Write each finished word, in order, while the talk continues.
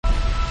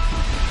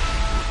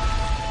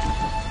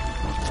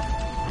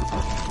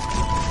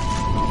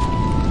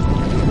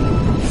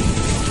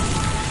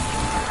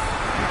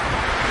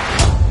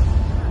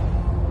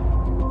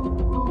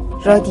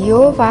رادیو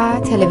و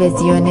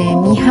تلویزیون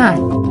میهن.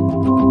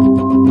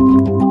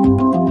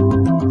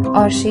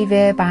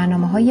 آرشیو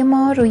برنامه‌های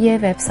ما روی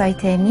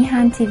وبسایت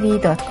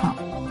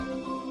mihantv.com.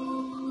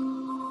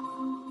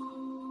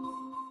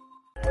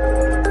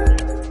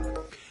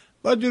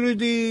 با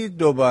درودی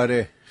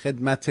دوباره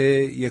خدمت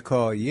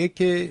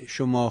یکایک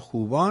شما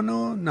خوبان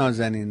و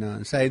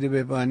نازنینان. سعید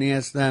بهبانی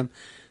هستم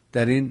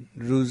در این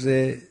روز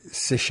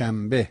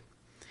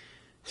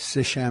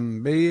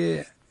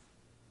سه‌شنبه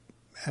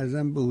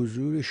عرضم به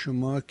حضور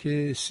شما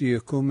که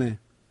 31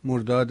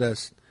 مرداد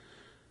است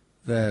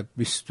و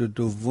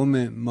 22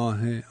 ماه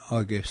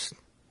آگوست.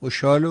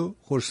 خوشحال و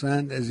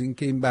خرسند از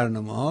اینکه این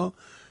برنامه‌ها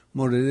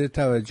مورد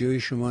توجه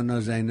شما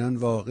نازنینان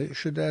واقع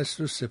شده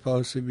است و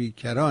سپاس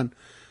بیکران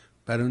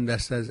بر اون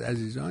دست از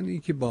عزیزانی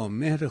که با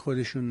مهر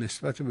خودشون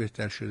نسبت و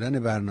بهتر شدن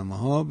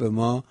برنامه‌ها به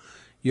ما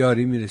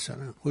یاری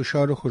میرسانن.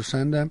 خوشحال و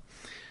خرسندم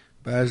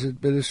بعضت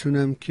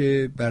برسونم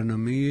که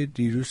برنامه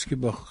دیروز که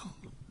با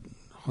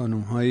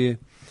خانم‌های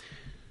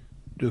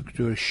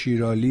دکتر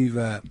شیرالی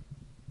و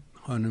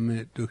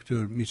خانم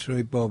دکتر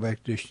میترای بابک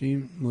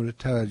داشتیم مورد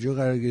توجه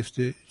قرار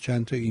گرفته.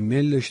 چند تا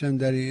ایمیل داشتم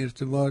در این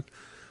ارتباط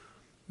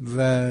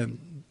و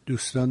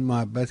دوستان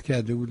محبت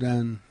کرده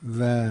بودن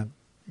و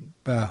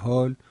به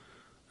حال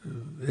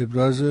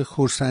ابراز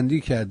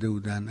خرسندی کرده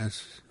بودن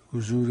از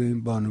حضور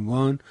این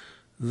بانوان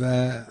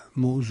و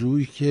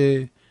موضوعی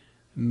که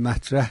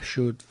مطرح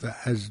شد و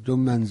از دو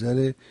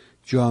منظر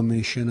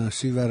جامعه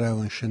شناسی و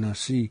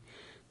روانشناسی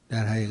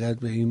در حقیقت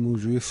به این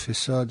موضوع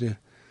فساد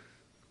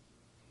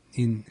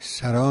این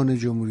سران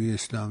جمهوری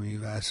اسلامی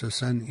و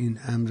اساساً این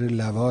امر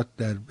لواط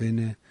در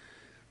بین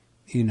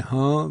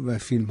اینها و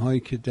فیلم هایی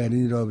که در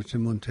این رابطه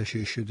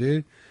منتشر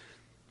شده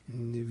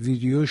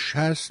ویدیوش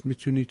هست.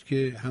 میتونید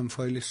که هم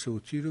فایل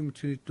صوتی رو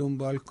میتونید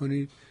دنبال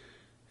کنید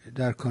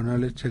در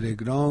کانال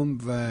تلگرام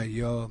و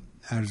یا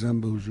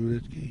عرضم به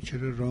حضورت که این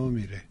چرا راه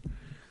میره،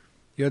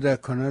 یا در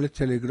کانال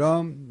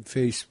تلگرام،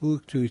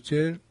 فیسبوک،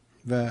 توییتر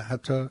و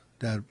حتی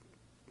در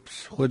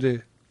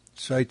خود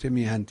سایت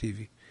میهن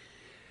تیوی.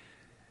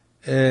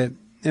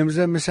 امروز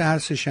مثل هر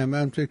سه‌شنبه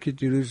همونطور که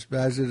دیروز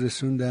بعض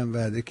رسوندم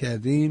وعده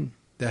کردیم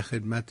در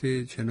خدمت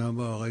جناب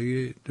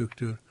آقای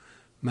دکتر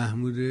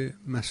محمود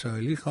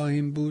مسائلی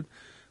خواهیم بود.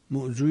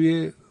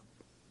 موضوع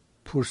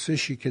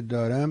پرسشی که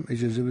دارم،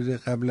 اجازه بده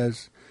قبل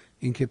از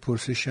اینکه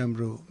پرسشم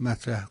رو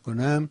مطرح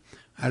کنم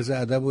عرض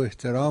ادب و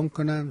احترام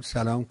کنم،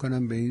 سلام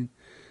کنم به این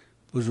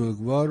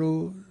بزرگوار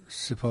و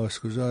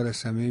سپاسگزار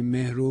از همه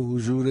مهر و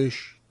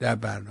حضورش در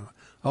برنامه.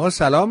 آقا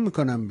سلام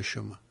میکنم به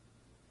شما.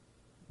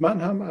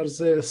 من هم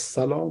عرض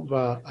سلام و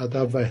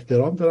ادب و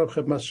احترام دارم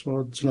خدمت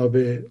شما جناب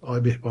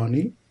آقای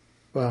بهبانی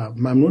و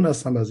ممنون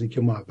هستم از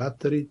اینکه محبت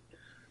دارید.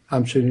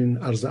 همچنین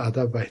عرض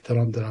ادب و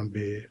احترام دارم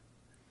به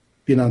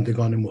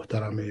بینندگان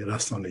محترم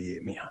رسانه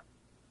میهن.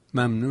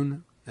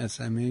 ممنون از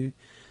همه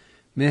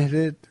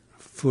مهرت،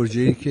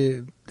 فرجه‌ای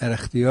که در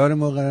اختیار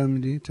ما قرار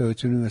میدی تا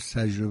بتونیم از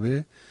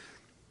تجربه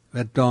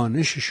و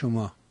دانش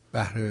شما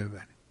بهره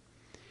ببریم.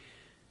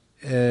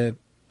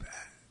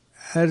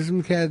 عرض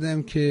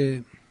میکردم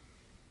که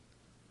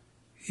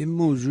این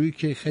موضوعی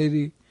که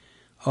خیلی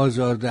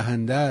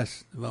آزاردهنده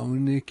است و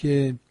اونه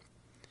که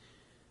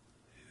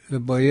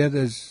باید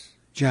از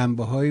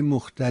جنبه‌های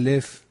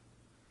مختلف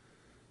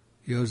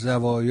یا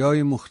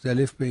زوایای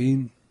مختلف به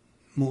این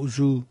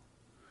موضوع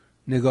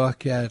نگاه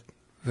کرد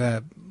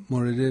و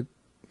مورد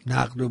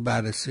نقد و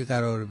بررسی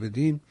قرار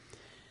بدیم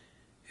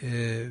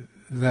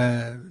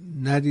و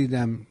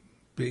ندیدم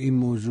به این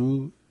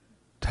موضوع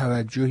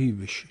توجهی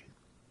بشه.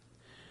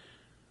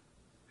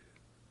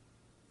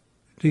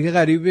 دیگه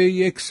قریب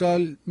 1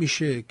 سال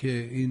میشه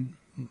که این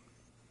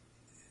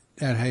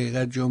در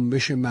حقیقت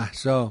جنبش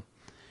مهسا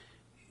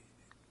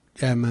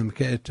در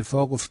مملکت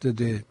اتفاق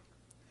افتاده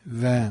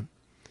و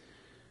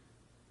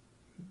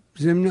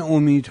ضمن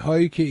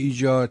امیدهایی که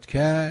ایجاد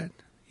کرد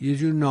یه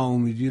جور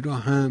ناامیدی رو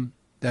هم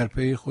در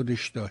پی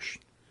خودش داشت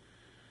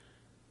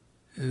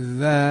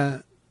و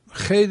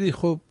خیلی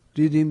خوب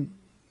دیدیم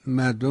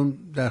مردم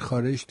در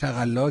خارج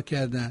تقلا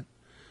کردن،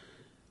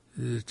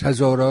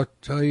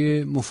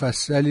 تظاهرات‌های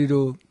مفصلی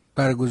رو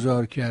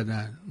برگزار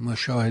کردن. ما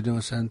شاهد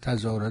مثلا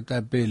تظاهرات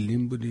در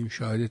برلین بودیم،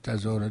 شاهد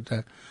تظاهرات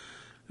در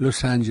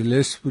لس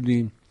آنجلس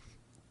بودیم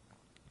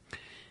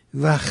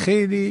و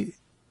خیلی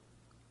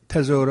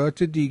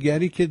تظاهرات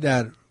دیگری که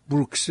در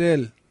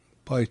بروکسل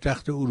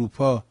پایتخت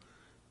اروپا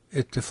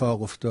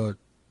اتفاق افتاد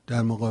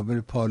در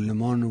مقابل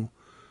پارلمان و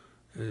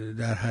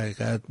در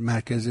حقیقت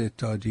مرکز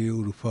اتحادیه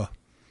اروپا.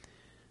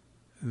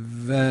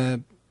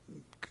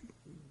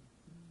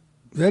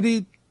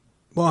 ولی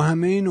با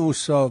همه این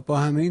اوصاف، با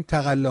همه این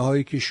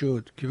تقلاهایی که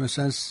شد که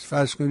مثلا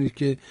فرض کنید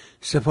که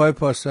سپاه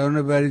پاسداران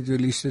رو برید و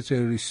لیست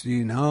تروریستی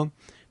اینها،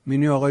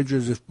 مینی آقای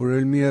جوزف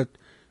بورل میاد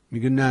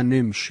میگه نه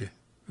نمیشه،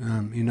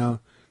 اینا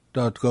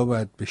دادگاه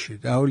باید بشه،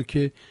 در حالی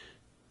که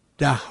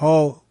 10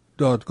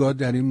 دادگاه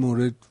در این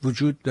مورد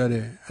وجود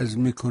داره، از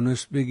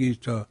میکنوس بگیر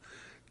تا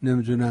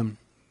نمیدونم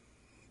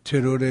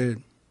ترور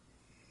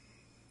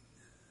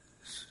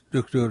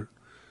دکتر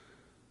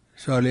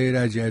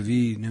ساله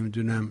رجوی،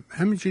 نمیدونم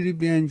همینجوری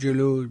بیان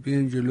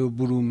جلو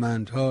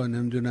برومندها،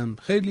 نمیدونم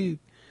خیلی،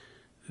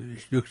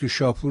 دکتر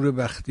شاپور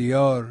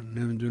بختیار،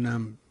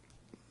 نمیدونم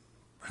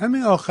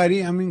همین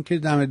آخری، همین که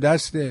دم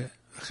دسته،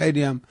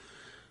 خیلی هم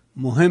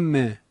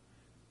مهمه،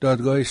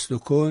 دادگاه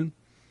استکهلم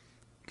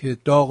که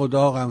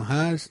داغ هم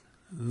هست.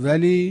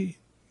 ولی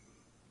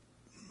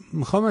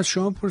میخوام از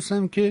شما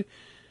پرسم که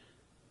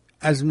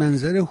از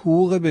منظر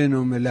حقوق بین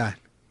الملل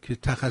که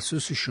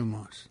تخصص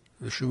شماست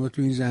و شما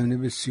تو این زمینه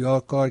بسیار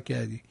کار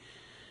کردی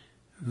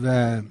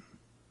و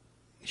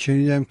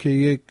شنیدم که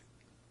یک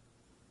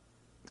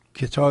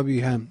کتابی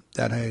هم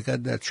در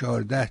حقیقت در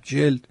 14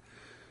 جلد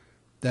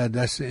در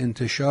دست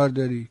انتشار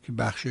داری که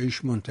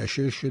بخشایش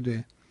منتشر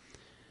شده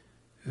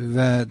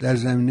و در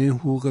زمینه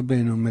حقوق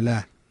بین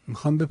الملل،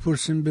 میخوام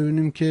بپرسیم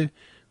ببینیم که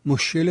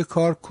مشکل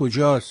کار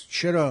کجاست؟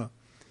 چرا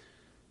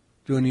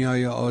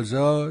دنیای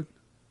آزاد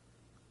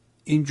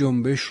این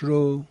جنبش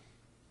رو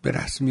به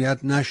رسمیت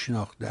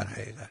نشناخت در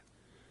حقیقت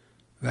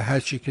و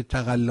هرچی که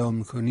تقلا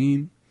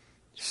میکنیم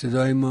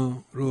صدای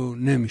ما رو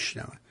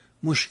نمیشنون؟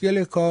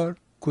 مشکل کار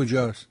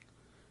کجاست؟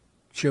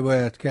 چه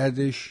باید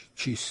کردش؟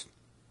 چیست؟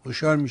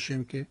 خوشحال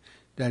میشم که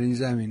در این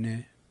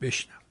زمینه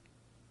بشنم.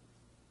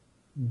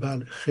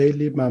 بله،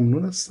 خیلی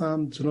ممنون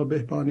هستم جناب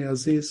بهبانی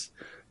عزیز.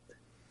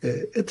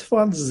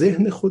 اتفاقا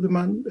ذهن خود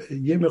من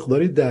یه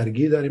مقداری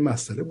درگیر در این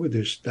مسئله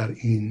بودش در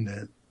این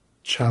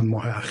چند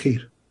ماه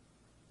اخیر.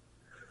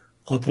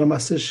 خاطرم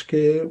هستش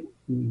که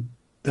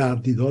در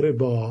دیدار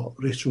با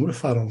رئیس جمهور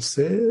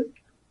فرانسه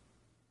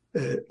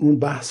اون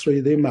بحث رو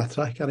یه ده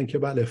مطرح کردن که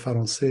بله،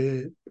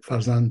 فرانسه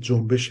فرزند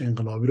جنبش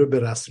انقلابی رو به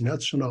رسمیت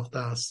شناخته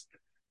است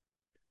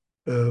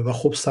و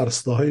خب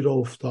سرصداهایی را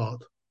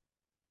افتاد.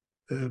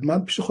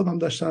 من پیش خودم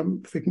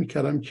داشتم فکر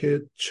میکردم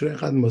که چرا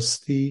اینقدر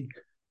مستی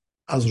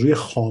از روی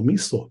خامی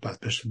صحبت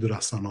بشه در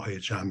رسانه‌های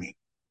جمعی،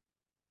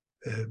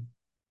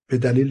 به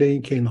دلیل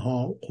اینکه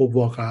اینها خب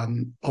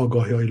واقعا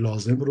آگاهی‌های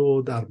لازم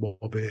رو در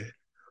باب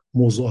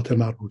موضوعات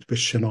مربوط به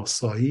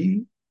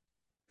شناسایی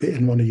به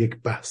عنوان یک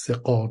بحث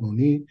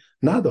قانونی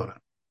ندارن.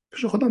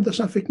 پیش خودم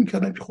داشتم فکر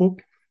میکردم که خب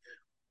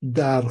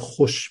در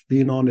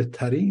خوشبینانه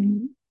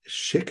ترین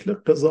شکل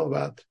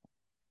قضاوت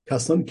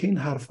کسانی که این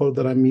حرفا رو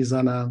دارن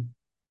میزنن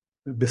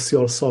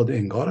بسیار ساده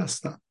انگار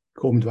هستن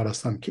که امیدوار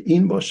هستم که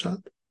این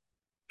باشد،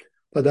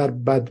 و در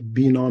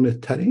بدبینانه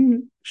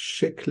ترین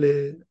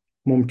شکل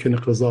ممکن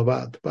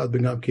قضاوت باید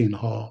بگم که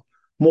اینها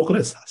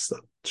مغرض هستن،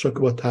 چون که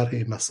با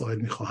طرح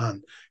مسائل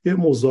میخواهند یه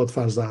موضوعات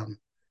فرزن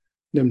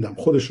نمیدونم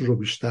خودشون رو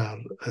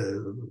بیشتر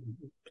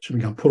چی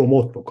میگم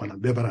پروموت بکنن،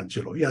 ببرن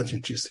جلو یا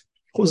همچین چیزی.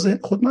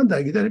 خود من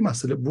درگیر در این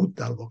مسئله بود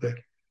در واقع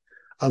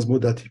از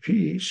مدتی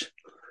پیش.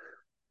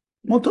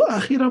 ما تا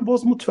اخیراً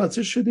باز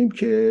متوجه شدیم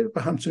که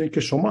و همچنین که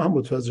شما هم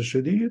متوجه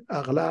شدید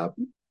اغلب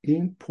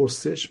این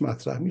پرسش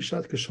مطرح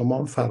میشد که شما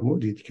هم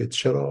فرمودید که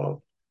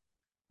چرا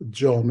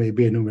جامعه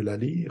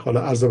بین‌المللی،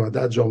 حالا عرض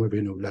مدت جامعه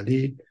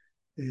بین‌المللی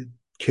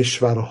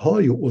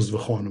کشورهای عضو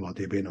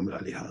خانواده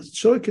بین‌المللی هست،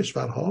 چرا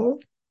کشورها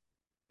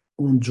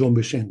اون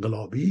جنبش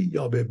انقلابی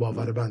یا به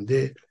باور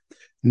بنده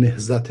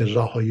نهضت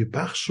رهایی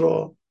بخش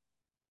را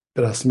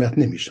به رسمیت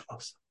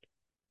نمیشناسند؟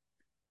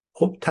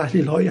 خب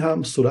تحلیل هایی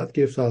هم صورت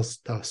گرفت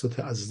از توسط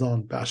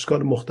عزیزان به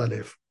اشکال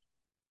مختلف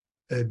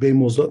به این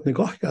موضوعات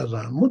نگاه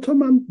کردن.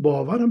 من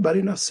باورم بر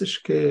این هستش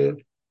که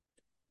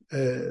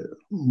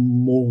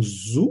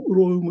موضوع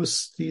رو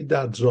مستی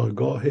در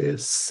جایگاه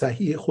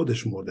صحیح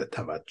خودش مورد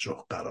توجه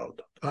قرار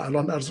داد و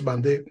الان عرض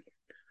بنده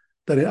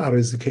در این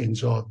عرضی که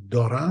اینجا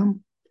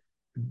دارم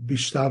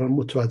بیشتر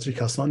متوجه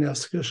کسانی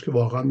هستش که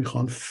واقعا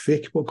میخوان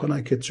فکر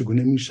بکنن که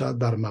چگونه میشد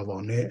بر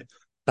موانع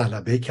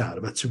غلبه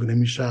کرد و چگونه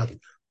میشد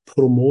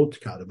پروموت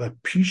کرد و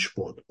پیش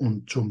برد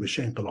اون جنبش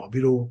انقلابی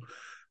رو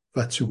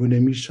و چگونه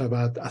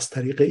میشود از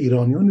طریق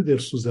ایرانیان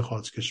دلسوز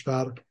خارج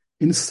کشور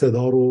این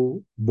صدا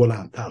رو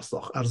بلندتر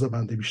ساخت. عرض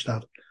بنده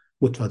بیشتر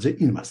متوجه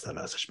این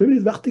مسئله هستش.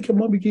 ببینید وقتی که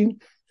ما بگیم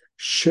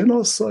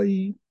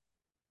شناسایی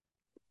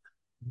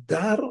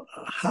در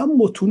هم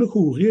متون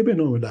حقوقی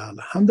بین‌الملل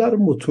هم در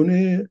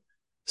متون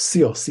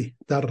سیاسی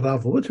در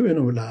روابط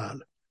بین‌الملل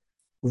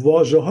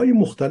واژه‌های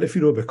مختلفی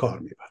رو به کار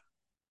میبرن.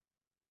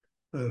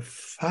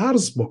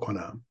 فرض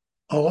بکنم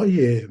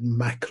آقای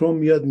مکرون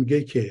میاد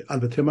میگه که،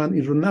 البته من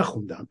این رو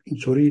نخوندم،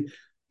 اینطوری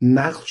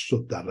نقل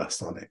شد در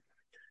رسانه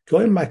که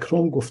آقای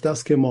مکرون گفته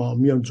است که ما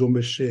میام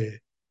جنبش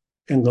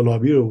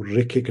انقلابی رو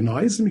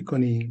ریکگنایز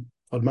میکنیم.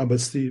 حالا من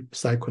بایستی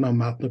سعی کنم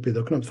متن رو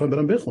پیدا کنم تا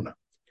برم بخونم.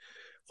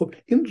 خب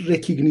این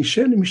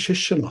ریکگنیشن میشه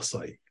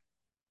شناسایی،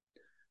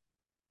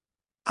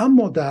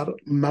 اما در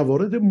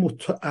موارد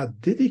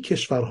متعددی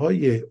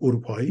کشورهای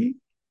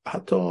اروپایی،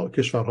 حتی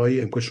کشورهای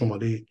امریکای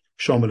شمالی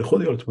شامل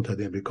خود ایالات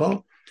متحده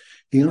آمریکا،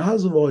 اینها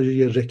از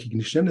واژه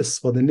ریکگنیشن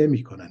استفاده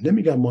نمیکنن.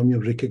 نمیگن ما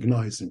میام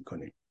ریکگنایز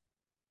میکنیم،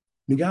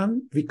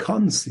 میگن وی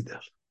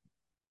کانسیدر،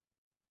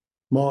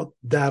 ما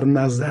در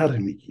نظر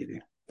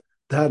میگیریم.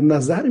 در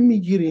نظر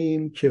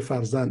میگیریم که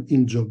فرضاً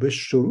این جنبش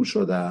شروع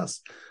شده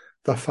است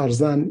و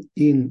فرضاً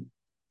این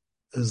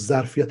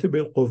ظرفیت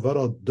بالقوه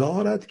را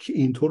دارد که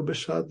اینطور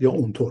بشود یا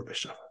اونطور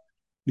بشود.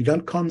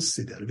 میگن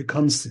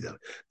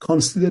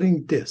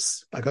considering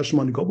this. اگر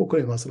شما نگاه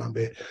بکنید مثلا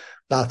به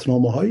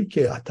قطعنامه هایی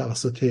که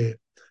توسط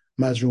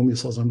مجموعه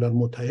سازمان ملل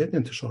متحد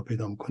انتشار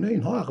پیدا میکنه،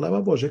 اینها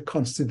اغلب واژه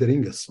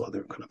considering استفاده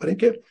میکنه، برای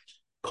اینکه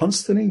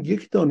considering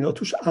یک دانیا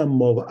توش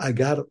اما و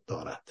اگر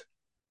دارد.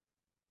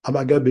 اما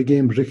اگر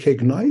بگیم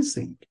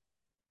recognizing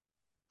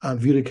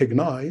and we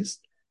recognize،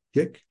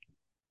 یک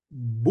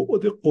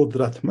بعد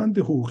قدرتمند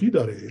حقوقی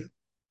داره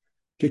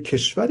که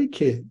کشوری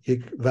که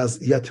یک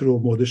وضعیت رو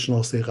مورد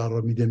شناسایی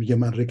قرار میده میگه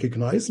من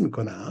ریکگنایز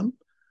میکنم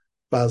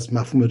و از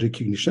مفهوم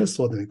ریکگنیشن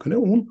استفاده میکنه،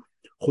 اون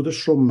خودش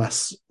رو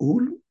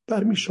مسئول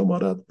برمی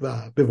شمارد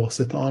و به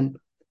واسطه آن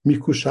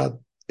میکوشد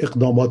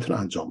اقدامات رو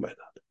انجام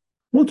بدهد.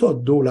 منتها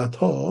دولت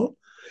ها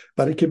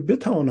برای که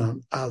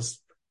بتوانند از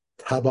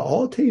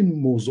تبعات این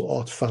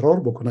موضوعات فرار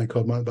بکنن، که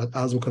من بعد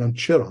عرض بکنم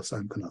چرا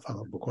سعی میکنن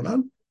فرار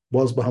بکنن،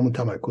 باز با همون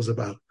تمرکز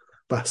بر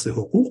بحث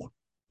حقوق،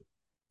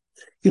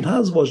 اینها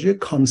از واژه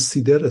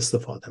consider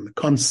استفاده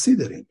میکنن،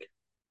 considering،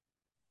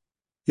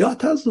 یا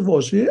حتی از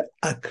واژه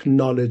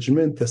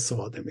acknowledgement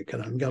استفاده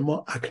میکنن، میگن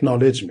ما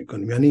acknowledge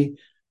میکنیم. یعنی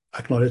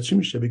acknowledge چی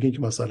میشه؟ بگین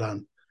که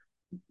مثلا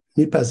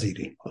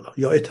میپذیریم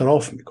یا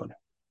اعتراف میکنیم.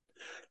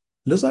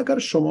 لذا اگر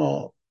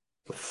شما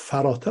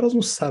فراتر از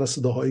اون سر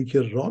صداهایی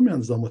که راه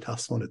میاندازن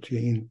متأسفانه توی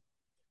این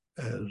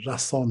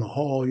رسانه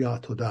ها یا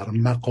حتی در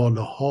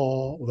مقاله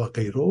ها و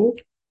غیره،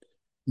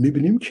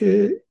 میبینیم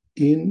که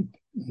این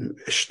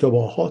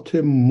اشتباهات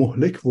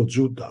مهلک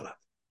وجود دارد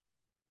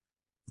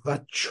و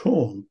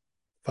چون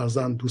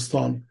فرضاً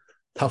دوستان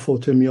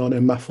تفاوت میان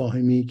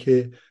مفاهیمی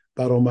که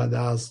برآمده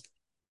از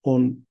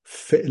اون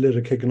فعل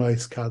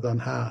ریکگنایز کردن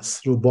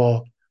هست رو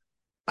با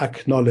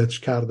اکنالج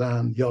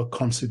کردن یا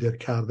کانسیدر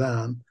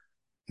کردن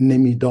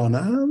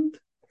نمیدانند،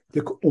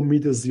 یک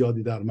امید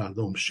زیادی در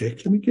مردم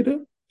شکل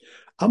میگیره،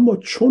 اما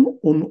چون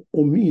اون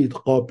امید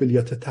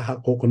قابلیت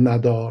تحقق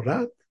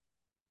ندارد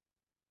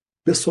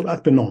به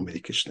سرعت به ناامیدی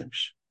کشیده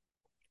میشه.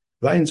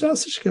 و اینجا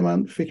هستش که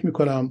من فکر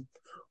میکنم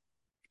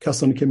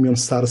کسانی که میان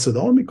سر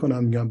صدا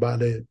میکنن میگن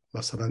بله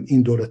مثلا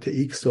این دولت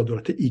ایکس یا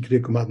دولت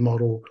ایگرگ اومد ما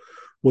رو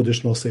مورد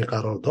شناسایی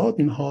قرار داد،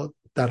 اینها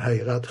در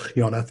حقیقت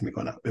خیانت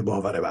میکنن به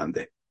باور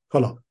بنده.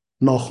 حالا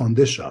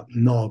ناخوانده شد،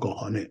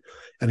 ناگاهانه،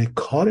 یعنی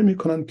کار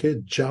میکنن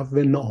که جو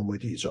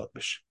ناامیدی ایجاد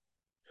بشه.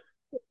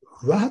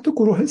 و حتی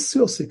گروه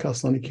سیاسی،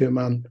 کسانی که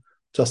من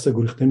جسته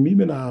گریخته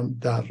میبینم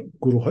در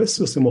گروه های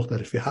سیاسی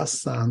مختلفی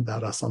هستن، در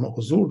رسانه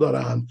حضور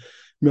دارن،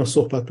 میان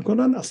صحبت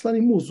میکنن، اصلا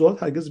این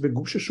موضوعات هرگز به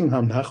گوششون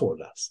هم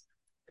نخورده است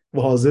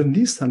و حاضر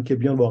نیستن که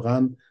بیان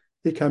واقعا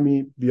یک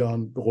کمی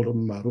بیان به قول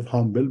معروف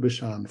هامبل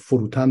بشن،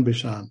 فروتن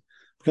بشن،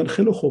 بگن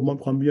خیلی خوب ما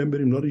میخوام بیان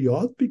بریم اینا رو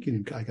یاد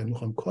بگیریم که اگر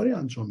میخوام کاری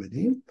انجام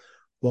بدیم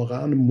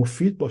واقعا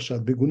مفید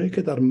باشد، به گونه‌ای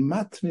که در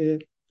متن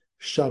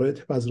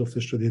شرایط پذیرفته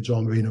شده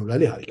جامعه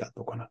بین‌المللی حرکت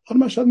بکنن. حالا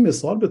من شاید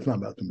مثال بتونم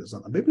براتون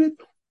بزنم.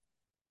 ببینید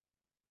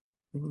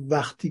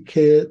وقتی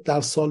که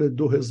در سال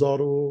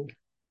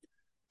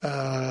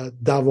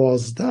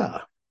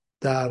 2012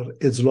 در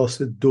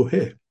اجلاس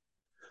دوحه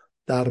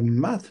در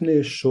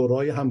متن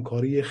شورای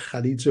همکاری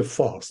خلیج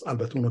فارس،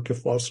 البته اونا که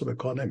فارس رو به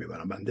کار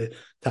نمیبرن، بنده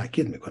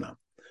تاکید میکنم،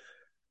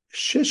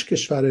 6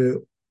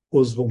 کشور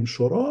عضو اون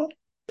شورا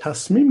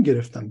تصمیم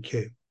گرفتن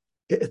که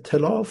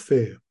ائتلاف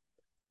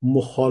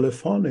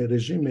مخالفان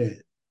رژیم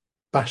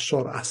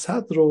بشار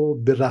اسد رو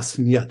به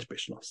رسمیت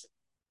بشناسن.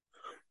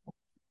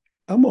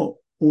 اما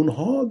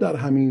اونها در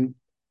همین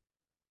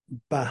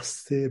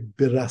بحث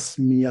به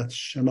رسمیت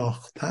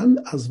شناختن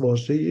از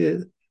واژه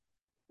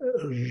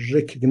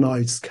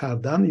ریکگنایز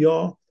کردن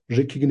یا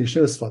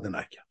ریکگنیشن استفاده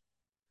نکرد.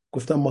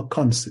 گفتم ما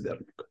کانسیدر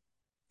میکنیم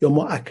یا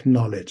ما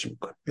اکنالج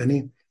میکنیم،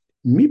 یعنی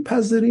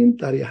میپذیریم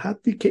در یه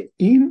حدی که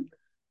این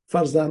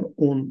فرضاً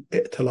اون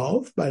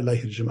ائتلاف بر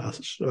علیه رژیم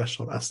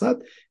بشار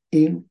اسد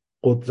این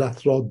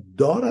قدرت را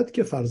دارد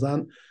که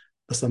فرضاً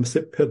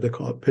مثل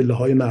پله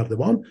های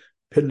نردبان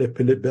پله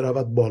پله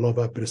برود بالا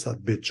و برسد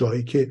به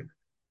جایی که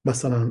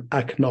مثلا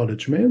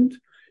اکنالجمنت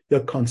یا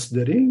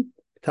کانسیدرینگ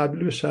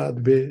تبدیل بشد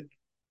به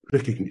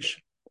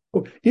ریکگنیشن.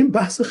 خب این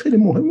بحث خیلی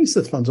مهمی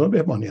است جناب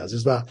بهبانی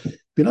عزیز و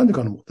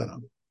بینندگان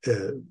محترم.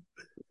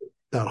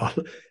 در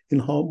حال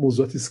اینها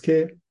موضوعاتی است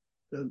که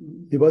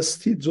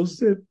میبایستی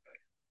جزء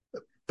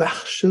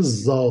بخش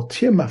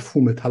ذاتی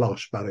مفهوم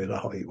تلاش برای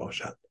رهایی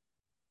باشد.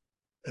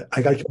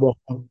 اگر که با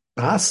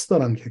بحث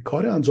دارن که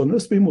کار انجام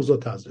نیست به این موضوع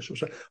توجه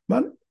بشه.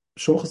 من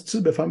شما خواستید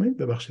چیز بفهمید؟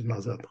 ببخشید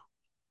معذرت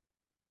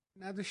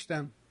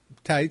نداشتم،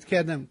 تایید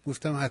کردم،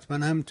 گفتم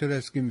حتما همینطور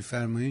است که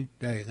میفرمایید.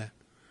 دقیقاً.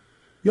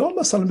 یا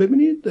مثلا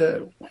ببینید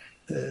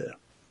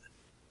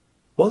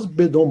باز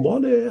به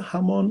دنبال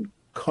همان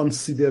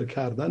کانسیدر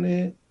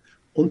کردن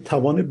اون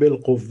توان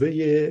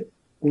بالقوه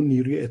اون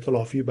نیروی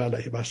ائتلافی بر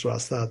علیه بشار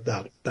اسد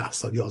در 10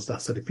 سال 11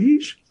 سال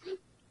پیش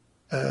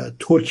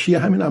ترکیه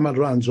همین عمل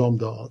رو انجام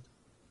داد،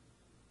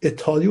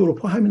 اتحادیه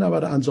اروپا همین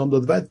عمل رو انجام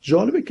داد و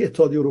جالبه که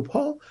اتحادیه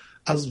اروپا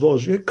از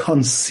واژه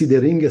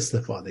کانسیدرینگ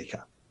استفاده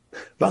کرد.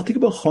 وقتی که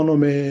با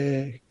خانم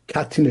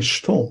کاترین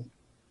اشتون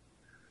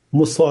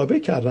مصاحبه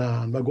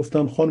کردن و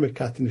گفتن خانم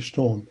کاترین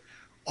اشتون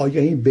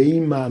آیا این به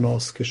این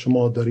معناست که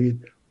شما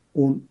دارید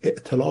اون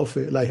ائتلاف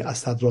علیه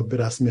اسد را به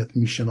رسمیت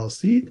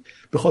میشناسید؟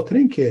 به خاطر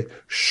اینکه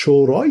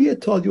شورای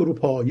اتحادیه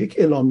اروپا یک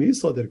اعلامیه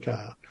صادر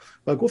کرد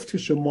و گفت که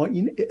شما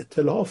این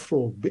ائتلاف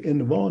رو به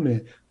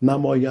عنوان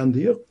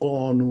نماینده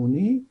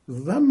قانونی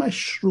و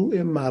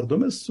مشروع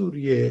مردم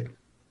سوریه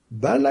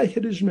بر علیه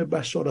رژیم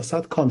بشار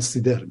اسد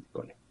کانسیدر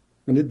میکنه،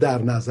 یعنی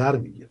در نظر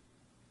میگیره.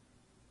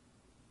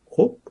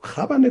 خب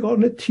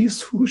خبرنگاران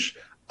تیزهوش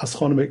از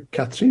خانم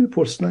کاترین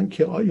پرسیدن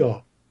که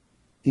آیا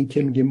این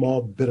که میگه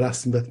ما به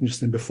رسمیت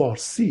میرسیم به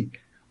فارسی،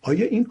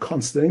 آیا این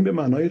کانسیدرینگ به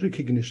معنای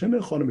ریکگنیشن؟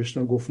 خانم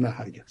اشتون گفت نه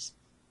هرگز.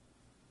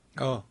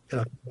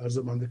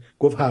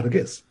 گفت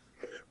هرگز.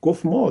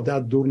 گفت ما در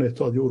دوران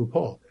اتحادیه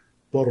اروپا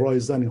با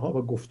رایزنی ها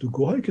و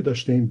گفتگوهایی که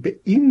داشتیم به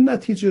این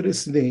نتیجه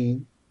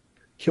رسیدیم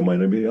که ما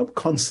اینو میگیم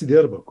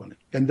کانسیدر بکنه،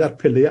 یعنی در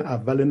پله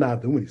اول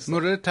نردمون نیست،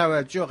 مورد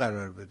توجه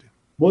قرار بدیم.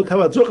 مورد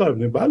توجه قرار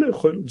بدیم. بله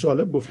خیلی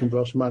جالب گفتیم،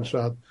 باشه من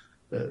شاید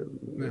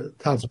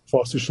ترجمه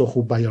فارسیش رو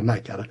خوب بیان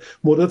نکردم.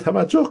 مورد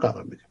توجه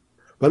قرار میدیم،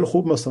 ولی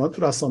خب مثلا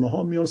تو رسانه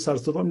ها میان سر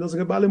صدا میندازن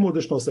که بله مورد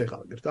شناسایی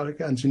قرار گرفت، در حالی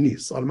که همچین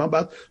نیست. حالا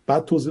من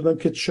بعد توضیح دادم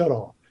که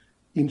چرا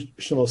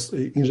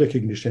این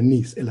ریکگنیشن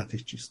نیست،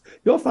 علتش چیست.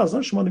 یا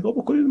فرضاً شما نگاه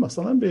بکنید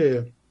مثلا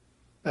به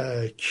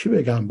کی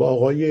بگم، با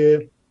آقای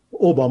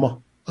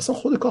اوباما، اصلا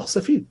خود کاخ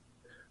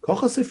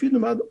سفید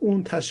اومد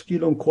اون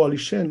تشکیل، اون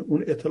کوالیشن،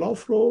 اون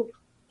ائتلاف رو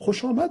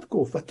خوش آمد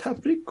گفت و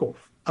تبریک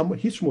گفت، اما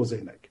هیچ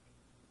موضعی نگرفت.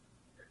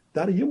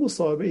 در یه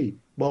مصاحبه‌ای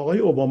با آقای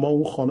اوباما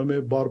اون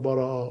خانم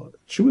باربارا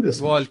چی بود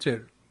اسمش؟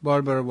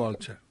 باربارا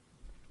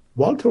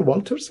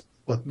والترز.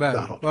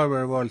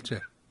 باربارا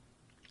والتر.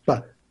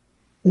 بله.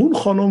 اون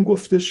خانم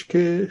گفتش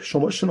که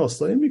شما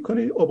شناسایی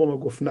میکنی؟ اوباما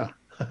گفت نه.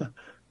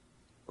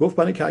 گفت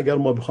برای که اگر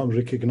ما بخوام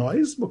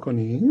ریکگنایز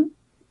بکنیم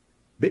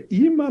به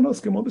این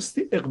معناست که ما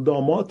بسیاری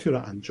اقداماتی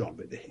رو انجام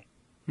بدهیم.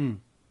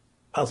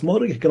 پس ما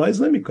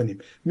ریکگنایز نمی کنیم،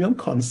 میام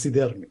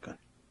کانسیدر میکنیم،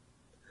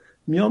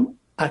 میام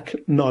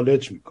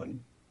اکنالج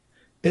میکنیم.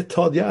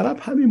 اتحادیه عرب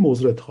همین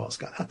موضوع خاص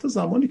کرد. حتی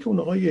زمانی که اون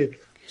آقای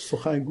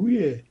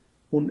سخنگوی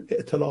اون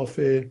ائتلاف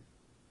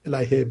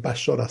علیه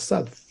بشار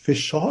اسد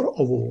فشار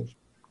آورد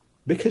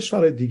به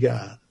کشور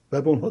دیگر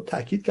و به اونها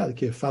تاکید کرد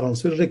که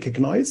فرانسه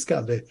ریکگنایز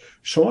کرده،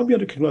 شما بیان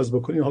ریکگنایز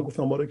بکنید، اینها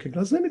گفتن ما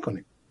ریکگنایز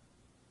نمی‌کنیم،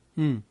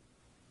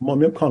 ما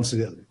میام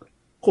کانسیدر می‌کنیم.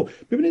 خب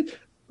ببینید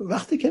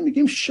وقتی که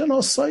میگیم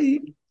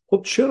شناسایی،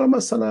 خب چرا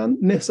مثلا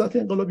نهضت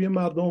انقلابی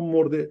مردم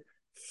مورد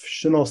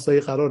شناسایی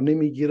قرار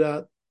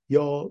نمیگیرد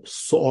یا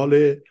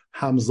سوال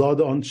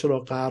همزاد آن چرا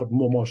غرب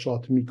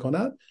مماشات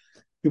میکند؟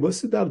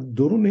 بایستی در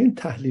درون این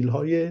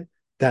تحلیل‌های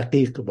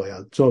دقیق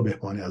باید جا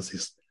بهبانی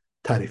عزیز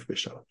تعریف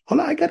بشود.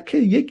 حالا اگر که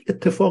یک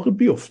اتفاق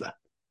بیفتد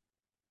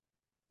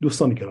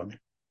دوستان گرامی،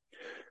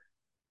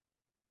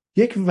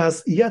 یک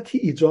وضعیتی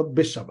ایجاد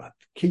بشود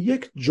که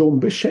یک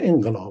جنبش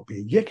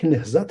انقلابی، یک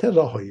نهضت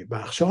رهایی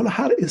بخش، حالا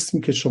هر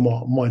اسمی که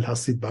شما مایل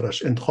هستید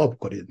براش انتخاب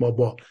کنید، ما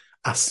با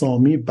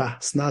اسامی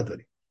بحث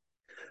نداریم،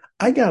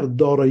 اگر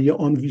دارای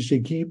آن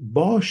ویژگی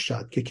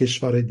باشد که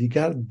کشور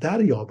دیگر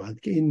دریابند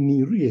که این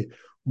نیروی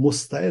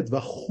مستعد و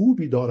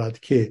خوبی دارد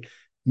که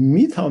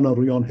میتونن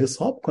روی آن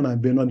حساب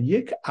کنن به عنوان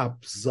یک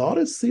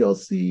ابزار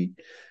سیاسی،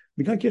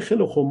 میگن که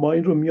خیلی خوب ما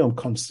این رو میام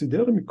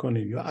کانسیدر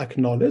میکنیم یا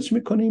اکنالج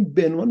میکنیم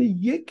به عنوان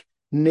یک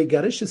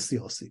نگرش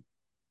سیاسی،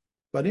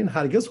 ولی این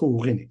هرگز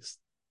حقوقی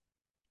نیست.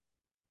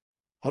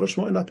 حالا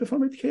شما علت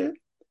بفهمید که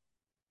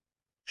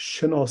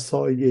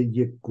شناسایی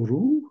یک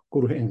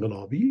گروه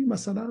انقلابی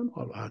مثلا،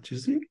 حالا هر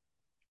چیزی،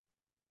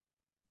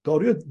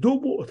 دارای دو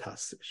بعد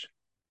هستش.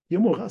 یه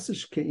موقع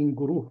هستش که این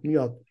گروه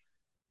میاد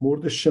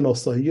مورد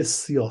شناسایی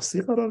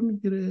سیاسی قرار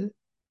میگیره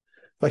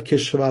و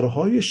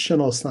کشورهای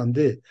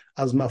شناسنده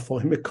از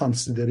مفاهیم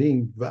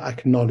کانسیدرینگ و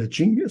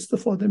اکنالجینگ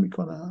استفاده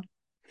میکنن.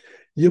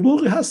 یه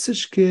موقع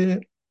هستش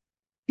که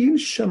این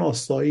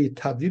شناسایی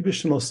تبدیل به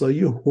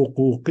شناسایی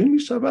حقوقی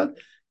میشود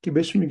که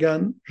بهش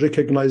میگن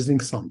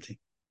recognizing something،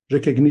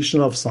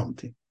 recognition of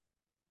something.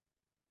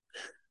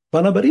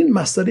 بنابراین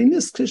مسئله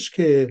نیستش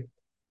که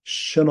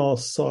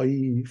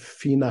شناسایی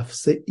فی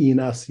نفسه این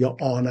است یا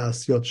آن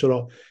است، یا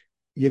چرا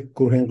یک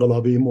گروه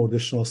انقلابی مورد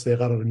شناسایی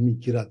قرار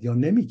میگیرد یا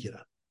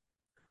نمیگیرد.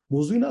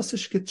 موضوع این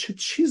استش که چه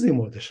چیزی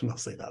مورد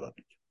شناسایی قرار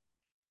میگیرد.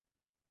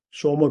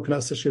 شما ممکن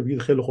استش که بگید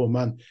خیلی خوب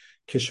من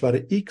کشور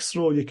X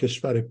رو یک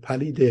کشور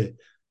پلید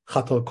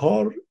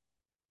خطاکار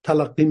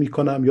تلقی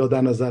میکنم یا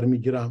در نظر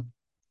میگیرم،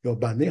 یا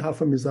بنده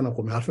حرف میزنم،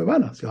 خب حرف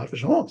من است یا حرف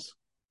شماست.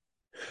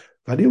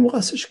 ولی موقع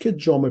استش که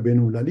جامعه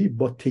بین‌المللی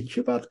با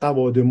تکیه بر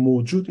قواعد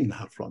موجود این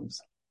حرف را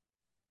میزنه.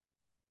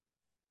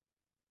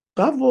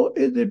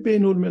 قواعد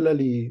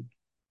بین‌المللی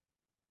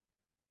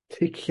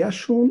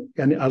تکیهشون،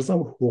 یعنی ارزم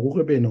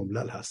حقوق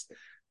بین‌الملل هست،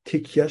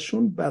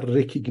 تکیهشون بر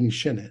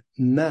ریکگنیشنه،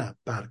 نه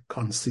بر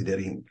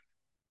کانسیدرینگ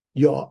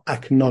یا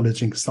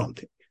اکنالجینگ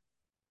سامثینگ.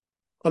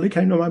 حالا که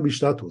اینو من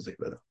بیشتر توضیح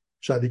بدم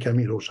شاید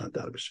کمی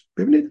روشن‌تر بشه.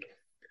 ببینید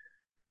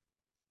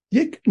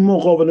یک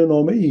مقابله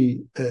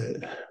نامه‌ای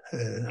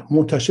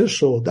منتشر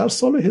شد در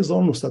سال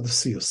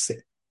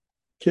 1933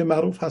 که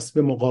معروف هست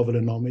به مقابله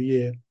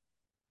نامه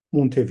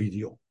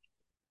مونته‌ویدئو.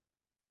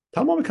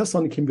 تمام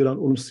کسانی که میرن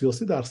علوم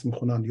سیاسی درس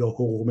میخونن یا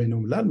حقوق بین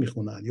الملل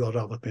میخونن یا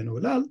روایت بین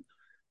الملل،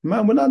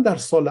 معمولا در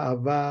سال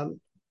اول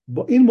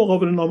با این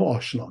مقابله نامه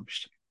آشنا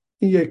میشه.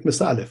 این یک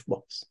مثل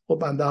الفباست. خب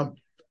بنده هم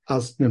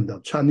از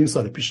نمیدونم چندین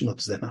سال پیش اینا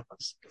تو ذهنم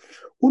هست.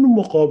 اون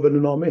مقابله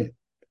نامه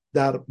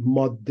در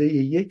ماده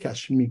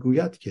یکش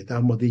میگوید که، در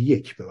ماده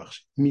یک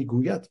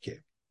میگوید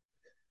که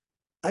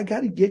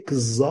اگر یک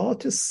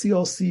ذات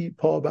سیاسی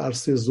پا به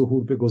عرصه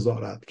ظهور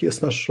بگذارد که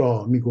اسمش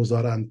را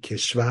میگذارند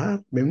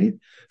کشور،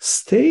 ببینید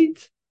state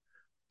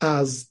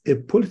as a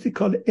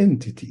political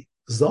entity،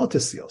 ذات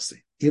سیاسی،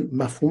 این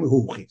مفهوم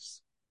حقوقی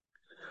است.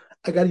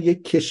 اگر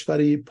یک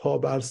کشوری پا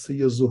به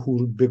عرصه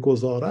ظهور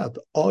بگذارد،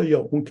 آیا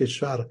اون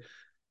کشور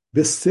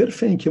به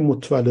صرف اینکه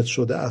متولد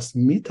شده است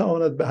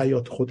میتواند به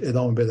حیات خود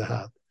ادامه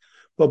بدهد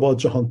و با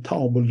جهان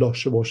تعامل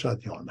داشته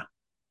باشد یا نه؟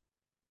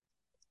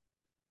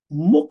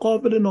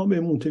 مقابل نامه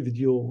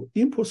مونته‌ویدئو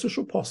این پرسش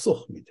رو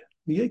پاسخ میده.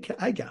 میگه که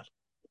اگر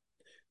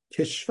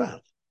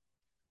کشور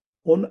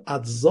اون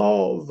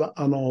اجزا و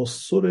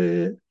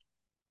عناصر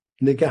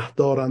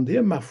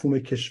نگهدارنده مفهوم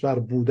کشور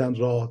بودن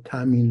را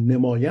تامین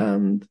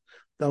نمایند،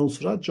 در اون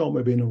صورت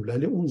جامعه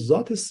بین‌المللی اون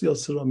ذات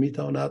سیاسی را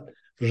میتواند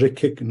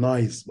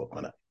ریکگنایز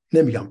بکنه.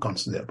 نمیگم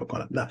کانسیدر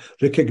بکنه، نه،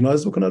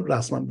 ریکگنایز بکنه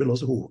رسما به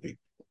لحاظ حقوقی.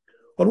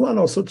 حالا اون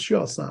عناصر چی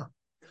هستن؟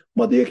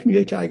 ماده یک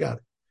میگه که اگر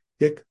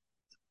یک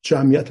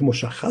جمعیت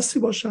مشخصی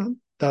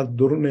باشن در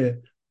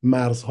درون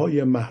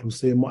مرزهای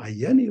محروسه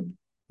معینی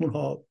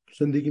اونها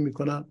زندگی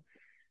میکنن،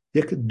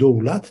 یک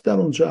دولت در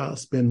اونجا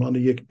هست به عنوان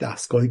یک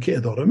دستگاهی که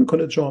اداره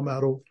میکنه جامعه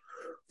رو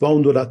و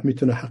اون دولت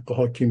میتونه حق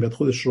حاکمیت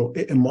خودش رو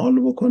اعمال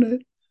بکنه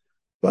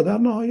و در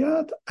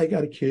نهایت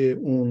اگر که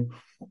اون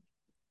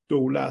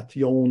دولت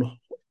یا اون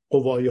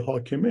قوای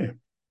حاکمه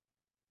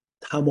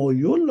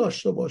تمایل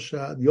داشته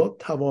باشد یا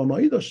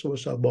توانایی داشته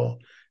باشد با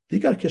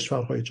دیگر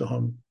کشورهای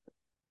جهان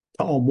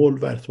تعامل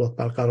و ارتباط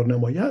برقرار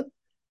نماید،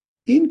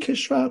 این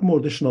کشور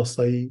مورد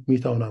شناسایی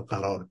میتواند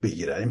قرار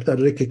بگیره، این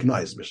میتواند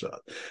ریکگنایز بشه.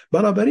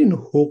 بنابراین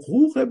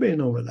حقوق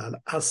بین الملل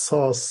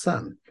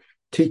اساساً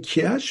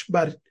تکیهش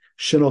بر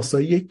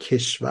شناسایی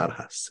کشور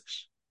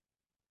هستش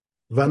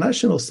و نه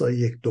شناسایی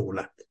یک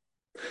دولت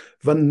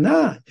و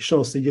نه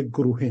شناسایی یک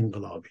گروه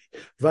انقلابی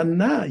و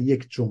نه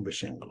یک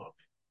جنبش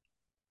انقلابی.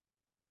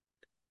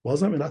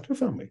 بازم اینت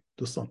بفهمید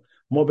دوستان،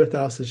 ما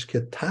بهتر هستش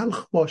که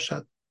تلخ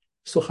باشد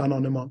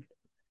سخنانمان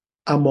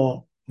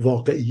اما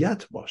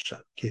واقعیت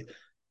باشد، که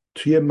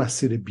توی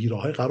مسیر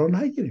بیراهه قرار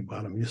نگیریم.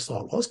 برای یه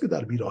سال هاست که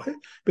در بیراهه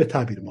به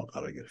تعبیر ما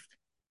قرار گرفتیم.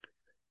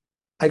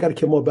 اگر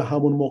که ما به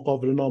همون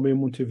مقابله نامه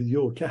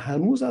مونته‌ویدئو که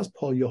هنوز از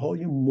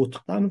پایه‌های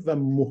متقن و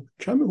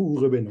محکم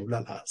حقوق بین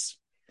الملل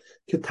هست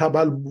که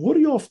تبلور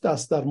یافته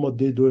است در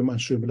ماده 2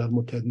 منشور ملل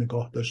متحد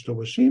نگاه داشته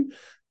باشیم،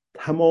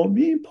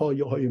 تمامی این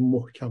پایه‌های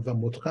محکم و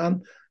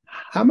متقن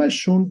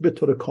همشون به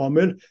طور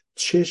کامل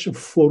چشم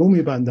فرو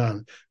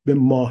می‌بندن به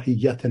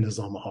ماهیت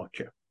نظام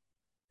حاکم.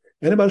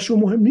 یعنی برایشون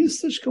مهم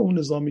نیستش که اون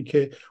نظامی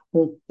که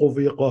اون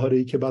قوه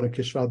قاهره‌ای که برای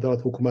کشور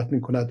دارد حکومت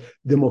می‌کند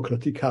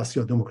دموکراتیک هست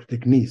یا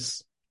دموکراتیک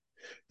نیست،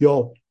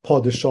 یا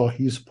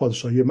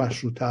پادشاهی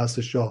مشروطه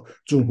هستش یا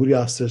جمهوری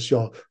هستش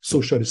یا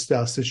سوشالیستی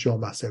هستش یا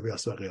مذهبی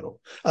هست و غیره.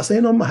 اصلا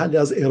اینا محلی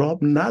از اعراب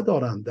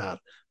ندارن در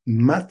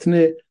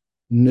متن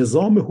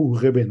نظام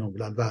حقوق بین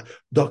الملل و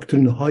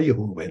داکترین های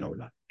حقوق بین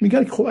الملل.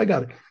 میگن که خب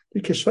اگر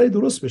یک کشوری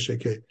درست بشه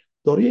که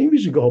داره این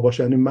ویژگی‌ها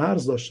باشه، یعنی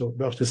مرز داشته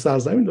باشه،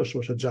 سرزمین داشته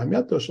باشه،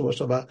 جمعیت داشته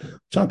باشه و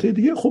چند تا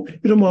دیگه، خب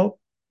اینو ما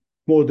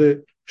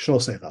مورد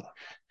شناسایی قرار.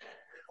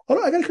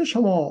 حالا اگر که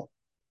شما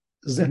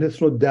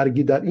ذهنتون رو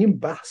درگیر در این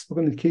بحث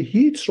بکنید که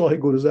هیچ راه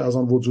گریزی از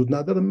آن وجود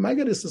نداره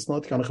مگر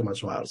استثناءاتی که خدمت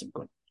شما عرض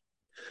می‌کنم،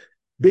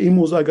 به این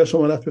موضوع اگر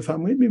شما علت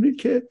بفهمید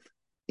می‌بینید که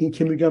این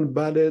که میگن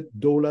بله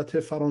دولت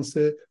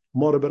فرانسه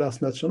ما رو به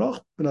رسمیت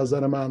شناخت، به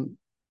نظر من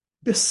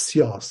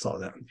بسیار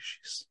ساده اندیشی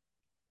است،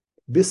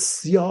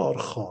 بسیار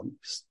خامی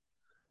است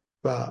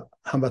و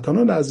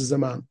هموطنان عزیز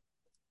من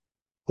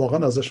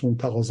واقعا ازشون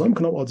تقاضا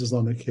میکنم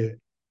عاجزانه که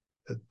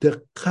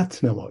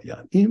دقت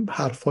نمایند. این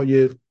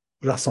حرفای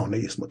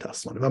رسانه‌ای است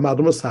متأسفانه و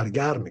مردم رو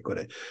سرگرم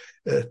میکنه،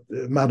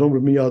 مردم رو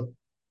میاد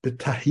به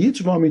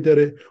تهییج وامی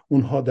داره،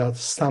 اونها در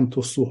سمت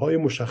و سوهای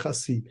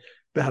مشخصی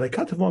به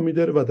حرکت وامی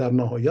داره و در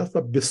نهایت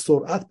و به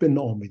سرعت به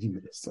ناامیدی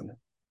میرسونه.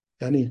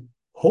 یعنی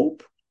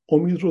هوپ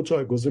امید رو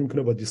جایگزین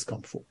میکنه با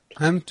دیسکامفورت.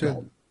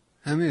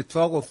 همین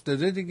اتفاق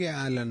افتاده دیگه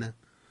الان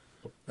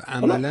و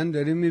عملا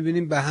داریم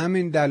میبینیم به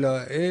همین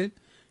دلایل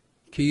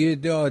که یه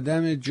عده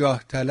آدم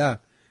جاه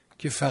طلب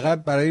که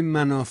فقط برای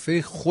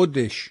منافع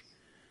خودش،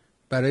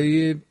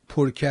 برای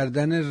پر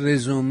کردن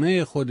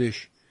رزومه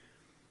خودش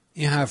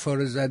این حرفا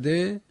رو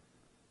زده،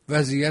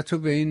 وضعیت رو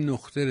به این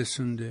نقطه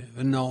رسونده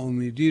و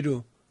ناامیدی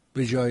رو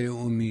به جای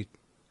امید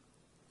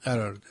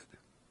قرار داده.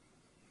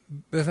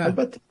 بفهم.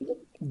 البته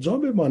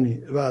جناب بانی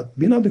و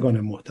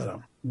بینندگان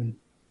محترم،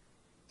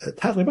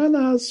 تقریبا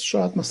از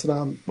شاید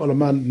مثلا، والا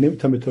من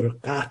نمیتونم به طور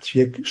قطع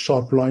یک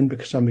شارپ لاین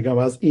بکشم بگم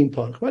از این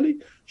تاریخ،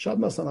 ولی شاید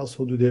مثلا از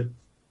حدود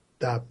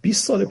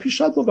 20 سال پیش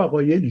شاید با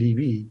وقایع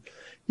لیبی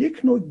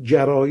یک نوع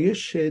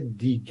گرایش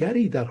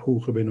دیگری در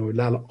حقوق بین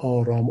الملل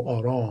آرام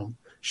آرام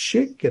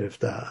شکل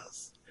گرفته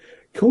است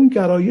که اون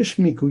گرایش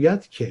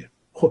میگوید که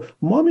خب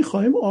ما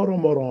میخوایم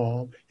آرام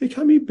آرام یک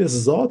کمی به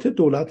ذات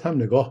دولت هم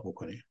نگاه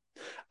بکنیم.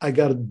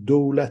 اگر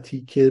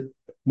دولتی که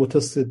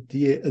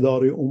متصدی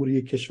اداره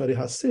اموری کشوری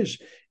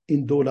هستش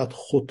این دولت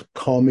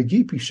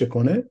خودکامگی پیشه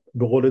کنه،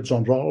 به قول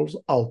جان رالز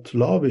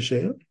آوتلا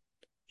بشه،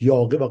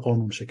 یاغی و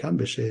قانون شکن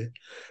بشه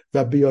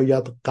و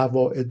بیاید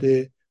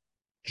قواعد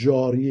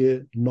جاری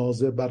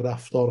ناظر بر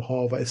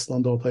رفتارها و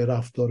استانداردهای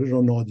رفتاری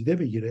رو نادیده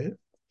بگیره،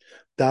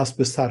 دست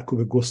به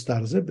سرکوب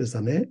گسترده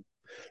بزنه،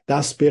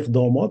 دست به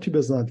اقداماتی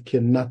بزند که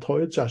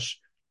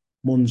نتایجش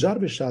منجر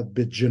بشد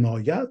به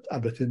جنایت،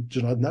 البته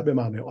جنایت نه به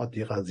معنی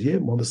عادی قضیه،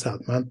 ما مثل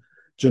حتما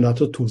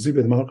جنایت رو توضیح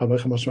بده. من قبلا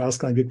خدمتتون عرض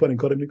کردم یک بار این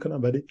کارو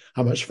میکنم ولی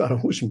همش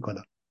فراموش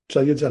میکنم.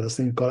 شاید یه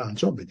جلسه این کار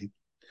انجام بدیم.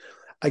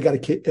 اگر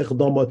که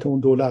اقدامات اون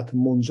دولت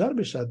منجر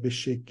بشد به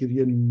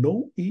شکل‌گیری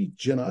نوعی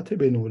جنایت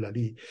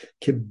بین‌المللی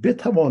که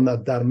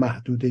بتواند در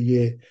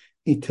محدوده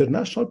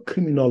اینترنشنال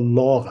کریمینال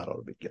لا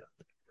قرار بگیرد،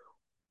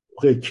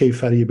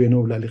 کیفری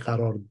بین‌المللی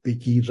قرار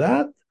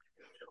بگیرد،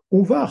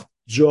 اون وقت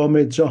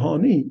جامعه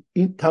جهانی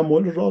این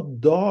تمایل را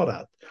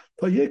دارد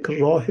تا یک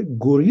راه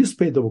گریز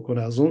پیدا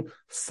بکنه از اون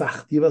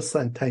سختی و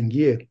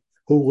سنگینی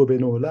حقوق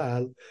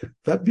بین‌الملل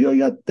و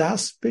بیاید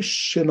دست به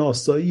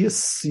شناسایی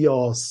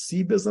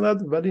سیاسی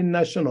بزند، ولی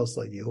نه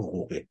شناسایی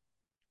حقوقی.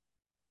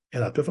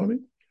 اینت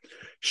بفهمید؟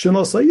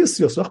 شناسایی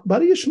سیاسی،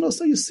 برای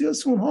شناسایی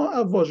سیاسی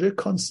اونها واژه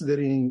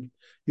کانسیدرینگ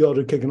یا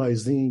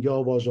ریکگنایزینگ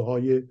یا واژه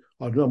های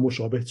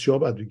مشابه چیا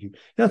باید بگیم،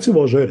 یعنی چه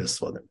واژه‌ای رو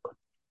استفاده میکنه.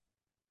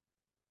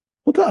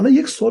 منتها الان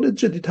یک سوال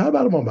جدی‌تر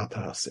برای ما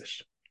مطرح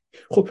هستش.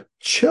 خب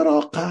چرا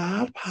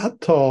غرب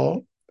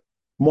حتی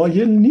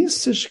مایل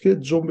نیستش که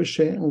جنبش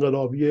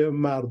انقلابی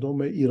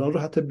مردم ایران رو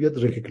حتی بیاد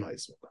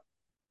ریکگنایز بکنه؟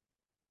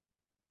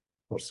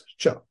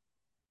 چرا؟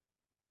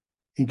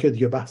 این که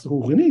دیگه بحث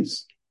حقوقی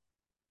نیست.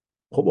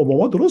 خب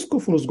اوباما درست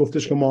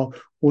گفتش که ما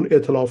اون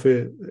ائتلاف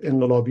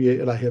انقلابی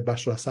علیه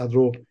بشار اسد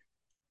رو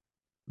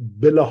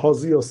به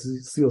لحاظ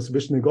سیاسی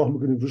بهش نگاه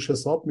میکنیم، روش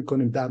حساب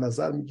میکنیم، در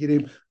نظر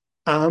میگیریم،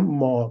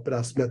 اما به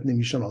رسمیت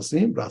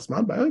نمیشناسیم.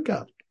 رسما بیان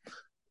کرد.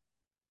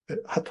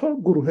 حتی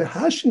گروه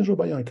 8 این رو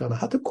بیان کرد.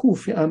 حتی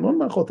کوفی عنان،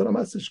 من خاطرم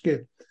هستش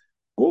که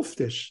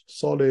گفتش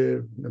سال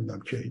نمیدونم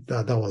که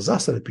 12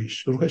 سال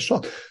پیش، روح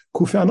شاد،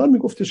 کوفی عنان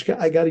میگفتش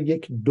که اگر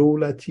یک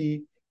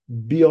دولتی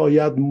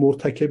بیاید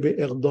مرتکب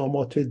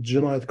اقدامات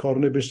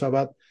جنایتکارانه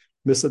بشود،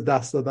 مثل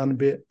دست دادن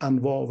به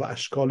انواع و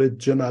اشکال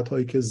جنایت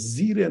هایی که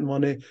زیر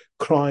عنوان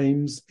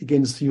crimes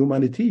against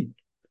humanity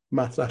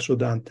مطرح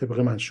شدن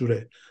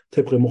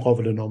طبق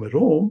مقابل نامه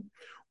روم،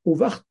 اون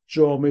وقت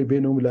جامعه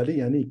بین‌المللی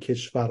یعنی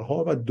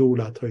کشورها و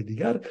دولت‌های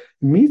دیگر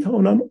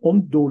میتونن اون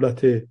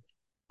دولت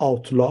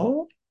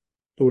آوتلا،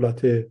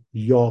 دولت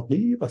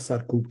یاغی و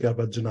سرکوبگر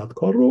و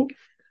جنایتکار رو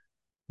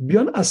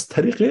بیان از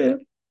طریق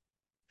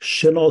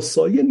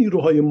شناسایی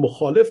نیروهای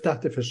مخالف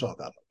تحت فشار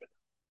قرار بدن.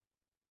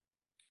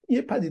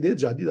 یه پدیده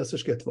جدید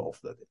هستش که اتفاق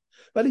افتاده.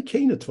 ولی کی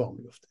این اتفاق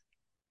میفته؟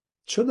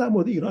 چرا در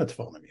مورد ایران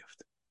اتفاق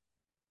نمیفته؟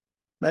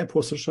 من این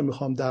پرسش رو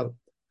میخوام در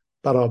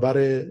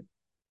برابر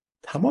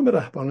تمام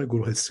رهبران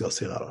گروه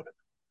سیاسی قرار بدم.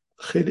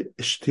 خیلی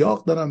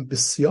اشتیاق دارم،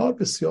 بسیار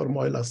بسیار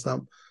مایل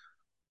هستم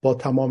با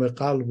تمام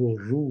قلب و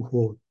روح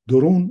و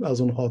درون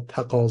از اونها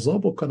تقاضا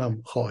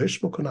بکنم،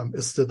 خواهش بکنم،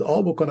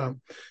 استدعا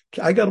بکنم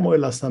که اگر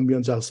مایل هستم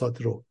بیان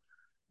جلسات رو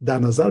در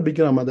نظر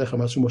بگیرم، من در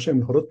خدمتشون باشم،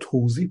 اینها رو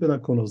توضیح بدم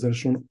که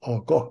ناظرشون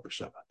آگاه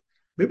بشود.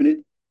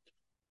 ببینید،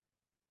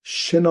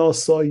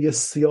 شناسایی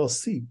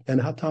سیاسی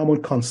یعنی حتی همون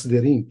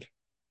کانسیدرینگ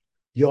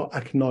یا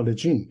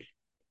اکنالجینگ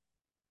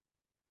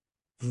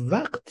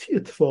وقتی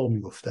اتفاق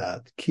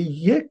می‌افتد که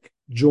یک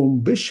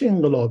جنبش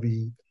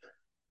انقلابی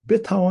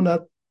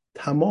بتواند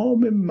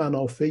تمام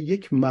منافع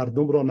یک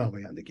مردم را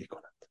نمایندگی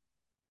کند.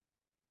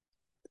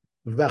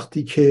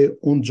 وقتی که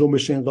اون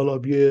جنبش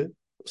انقلابی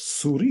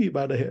سوری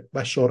برای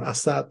بشار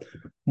اسد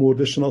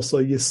مورد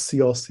شناسایی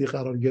سیاسی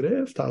قرار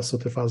گرفت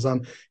توسط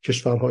فرزند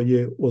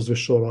کشورهای عضو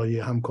شورای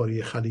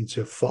همکاری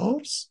خلیج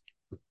فارس،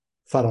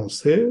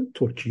 فرانسه،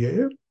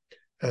 ترکیه،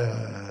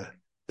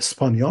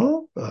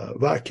 اسپانیا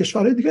و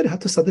کشورهای دیگری،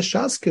 حتی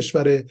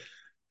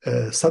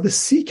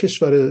 130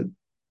 کشور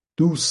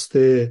دوست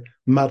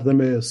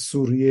مردم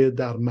سوریه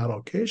در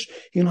مراکش،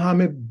 این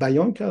همه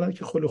بیان کردن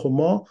که خب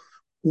ما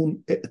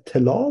اون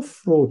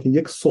ائتلاف رو که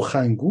یک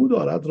سخنگو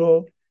دارد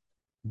را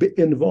به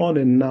عنوان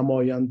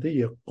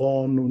نماینده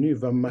قانونی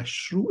و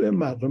مشروع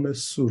مردم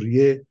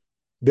سوریه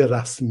به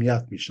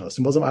رسمیت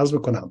میشناسیم. بازم عرض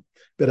بکنم،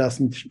 به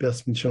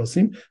رسمیت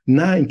میشناسیم،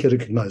 نه اینکه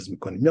ریکگنایز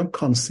میکنیم، میام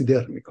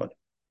کانسیدر میکنیم،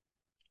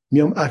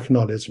 میام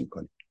اکنالج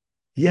میکنیم.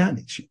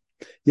 یعنی چی؟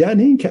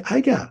 یعنی اینکه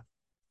اگر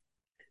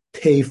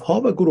طیف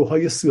ها و گروه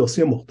های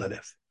سیاسی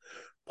مختلف،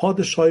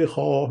 پادشاهی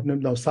خواه،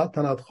 نمیدونم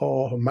سلطنت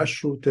خواه،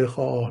 مشروطه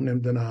خواه،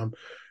 نمیدونم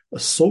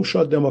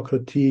سوشال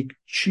دموکراتیک،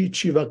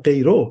 چی و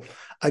غیره،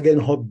 اگر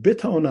اینها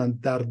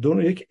بتوانند در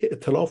دون یک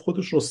ائتلاف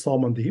خودش رو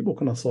سازماندهی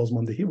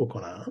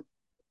بکنن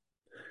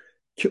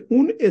که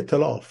اون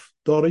ائتلاف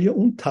دارای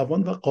اون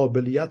توان و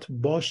قابلیت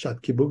باشد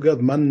که بگوید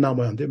من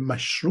نماینده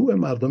مشروع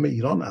مردم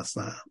ایران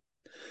هستم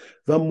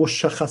و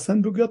مشخصا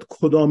بگوید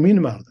کدامین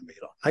مردم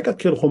ایران. اگر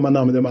که خب من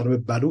نماینده مردم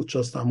بلوچ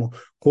هستم و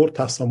کرد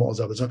هستم و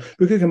آذربایجان،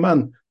 بگوید که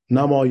من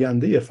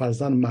نماینده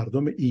فرزند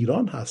مردم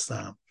ایران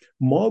هستم،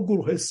 ما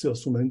گروه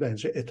سیاسی اومدیم در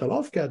اینجا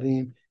ائتلاف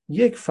کردیم،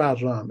 یک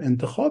فرد را هم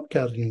انتخاب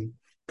کردیم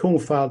که اون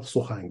فرد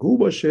سخنگو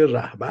باشه،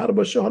 رهبر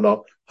باشه،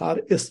 حالا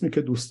هر اسمی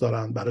که دوست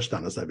دارن براش در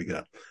نظر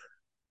بگیرن.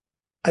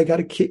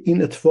 اگر که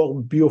این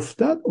اتفاق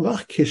بیفتد، اون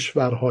وقت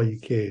کشورهایی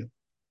که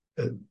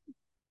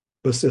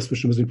بس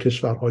اسمشون بزنیم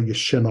کشورهای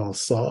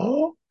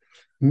شناسا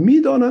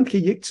میدانند که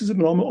یک چیزی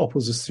به نام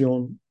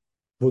اپوزیسیون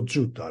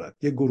وجود دارد،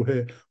 یک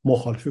گروه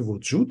مخالفی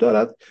وجود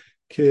دارد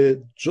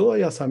که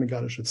جای از همین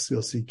گرایش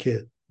سیاسی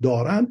که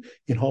دارن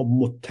اینها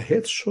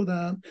متحد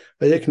شدن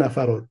و یک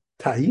نفر رو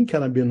تعیین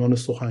کردن به عنوان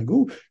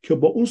سخنگو که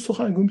با اون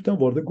سخنگو میتونن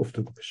وارد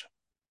گفتگو بشن.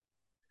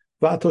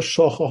 و حتی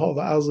شاخه ها و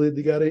اعضای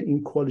دیگر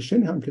این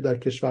کوالیشن هم که در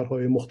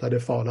کشورهای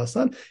مختلف فعال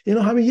هستن،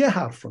 اینا همه یه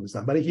حرف رو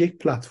میزنن، برای یک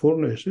پلتفرم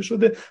نوشته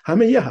شده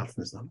همه یه حرف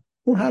میزنن.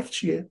 اون حرف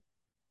چیه؟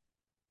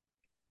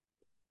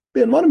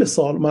 به عنوان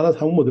مثال من از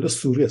همون مدل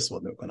سوری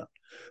استفاده میکنم.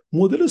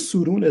 مدل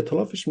سوری اون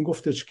ائتلافش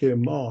میگفتش که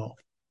ما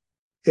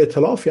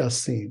ائتلافی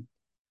هستیم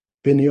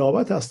به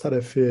نیابت از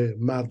طرف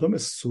مردم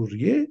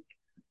سوریه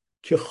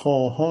که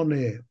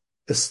خواهان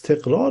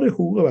استقرار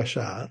حقوق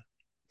بشر،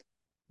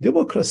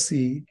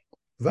 دموکراسی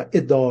و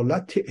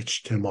عدالت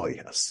اجتماعی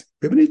هست.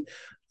 ببینید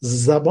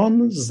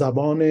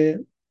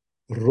زبان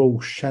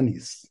روشنی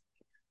است،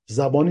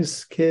 زبانی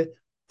است که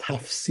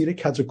تفسیر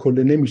کج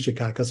کله نمیشه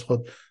که هر کس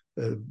خود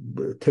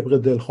طبق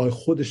دلخواه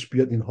خودش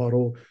بیاد اینها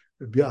رو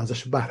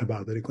ازش بهره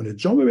برداری کنه.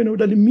 جامعه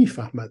بین‌المللی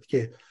میفهمد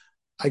که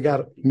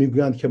اگر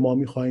میگویند که ما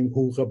میخوایم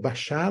حقوق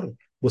بشر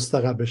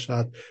مستقر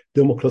بشد،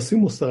 دموکراسی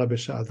مستقر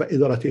بشد و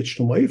عدالت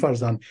اجتماعی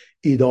فرضاً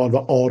ایدئال و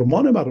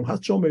آرمان مردم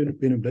هست، جامعه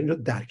بین‌المللی رو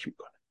درک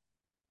میکنه.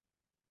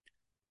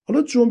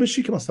 حالا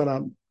جنبشی که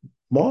مثلا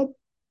ما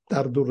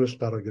در دورش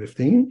قرار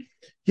گرفتیم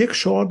یک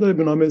شعار داره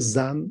به نام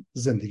زن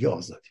زندگی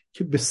آزادی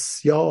که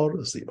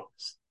بسیار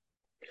زیباست،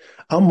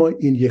 اما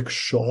این یک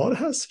شعار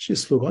هستش،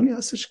 اسلوگانی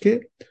هستش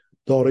که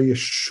دارای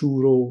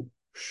شور و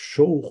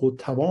شوق و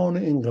توان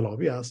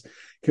انقلابی است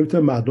که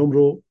میتونه مردم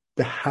رو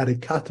به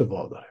حرکت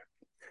واداره.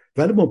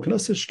 ولی ممکن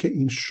استش که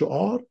این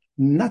شعار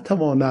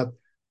نتواند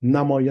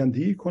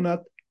نمایندگی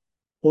کند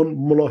اون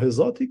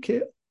ملاحظاتی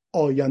که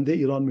آینده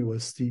ایران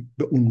میبایستی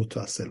به اون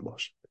متوسل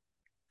باشد.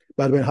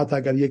 برای حتی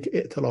اگر یک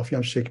ائتلافی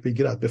هم شکل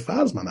بگیرد، به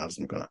فرض من عرض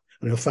میکنم،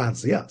 یعنی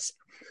فرضی است،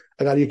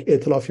 اگر یک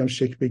ائتلافی هم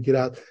شکل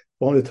بگیرد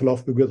با اون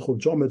ائتلاف بگوید خب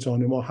جامعه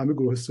جهانی ما همه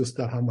گروه سیاسی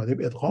در هم اومدیم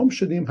ادغام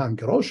شدیم،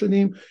 همگرا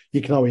شدیم،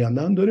 یک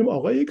نماینده هم داریم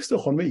آقای ایکس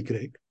خانم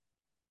ایگرگ،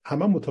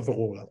 همه متفق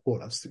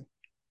قول هستیم،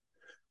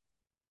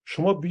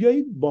 شما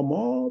بیایید با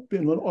ما به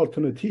عنوان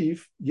آلترناتیو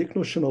یک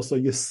نوع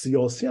شناسایی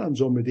سیاسی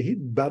انجام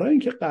بدهید برای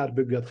اینکه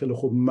غرب بیاد خیلی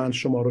خوب من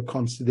شما رو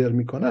کانسیدر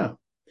میکنم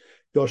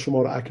یا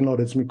شما رو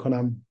اکنالج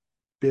میکنم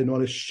به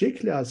عنوان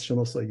شکل از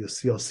شناسایی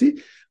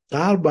سیاسی.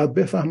 غرب باید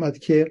بفهمد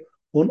که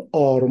اون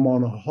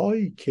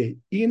آرمانهایی که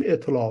این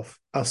ائتلاف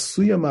از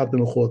سوی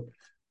مردم خود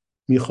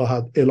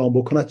میخواهد اعلام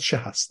بکند چه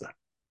هستند.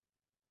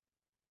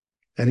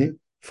 یعنی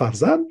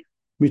فرضاً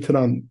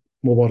میتونن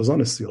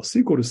مبارزان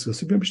سیاسی، گروه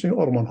سیاسی بیان بشینن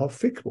آرمانها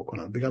فکر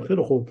بکنن، بگن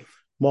خیلی خوب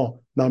ما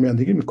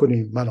نمایندگی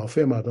میکنیم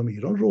منافع مردم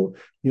ایران رو،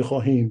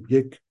 میخواهیم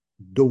یک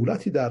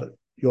دولتی در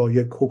یا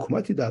یک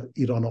حکومتی در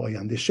ایران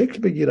آینده شکل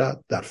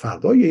بگیرد، در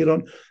فردای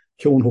ایران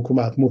که اون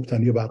حکومت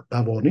مبتنی بر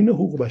قوانین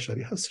حقوق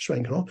بشری هستش و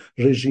اینها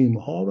رژیم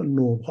ها و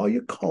نورم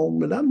های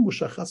کاملا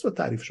مشخص و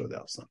تعریف شده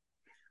هستند.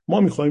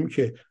 ما میخواهیم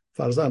که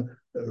فرضاً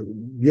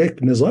یک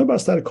نظام بر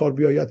سر کار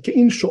بیاید که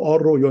این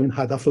شعار رو یا این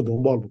هدف رو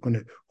دنبال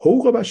بکنه،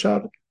 حقوق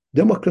بشر،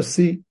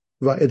 دموکراسی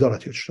و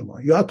عدالت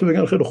اجتماعی، یا حتی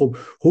بگن خیلی خوب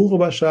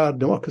حقوق بشر،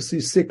 دموکراسی،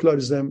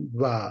 سکولاریسم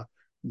و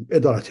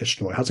عدالت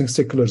اجتماعی. حتی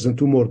سکولاریسم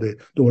تو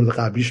مورد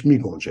قبلیش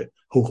میگنجه،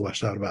 حقوق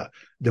بشر و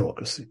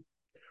دموکراسی.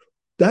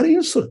 در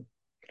این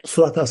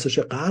صورت هستش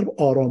غرب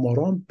آرام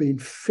آرام به این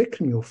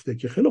فکر میفته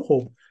که خیلی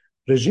خوب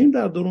رژیم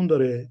در درون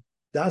داره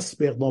دست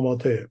به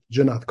اقدامات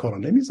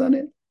جنایتکارانه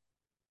میزنه،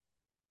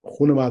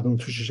 خون مردم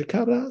تو شیشه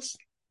کرده است،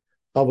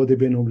 قواعد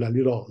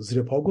بین‌المللی را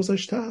زیر پا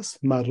گذاشته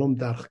است، مردم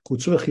در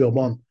کوچه و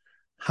خیابان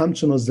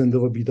همچنان زنده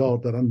و بیدار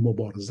دارن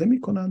مبارزه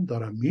میکنن،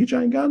 دارن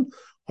میجنگن.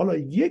 حالا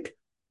یک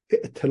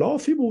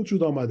ائتلافی به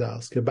وجود آمده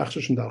است که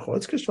بخششون در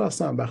خارج کشور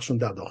هستن، بخششون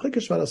در داخل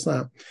کشور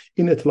هستن.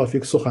 این ائتلاف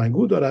یک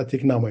سخنگو دارد،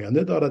 یک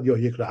نماینده دارد یا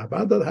یک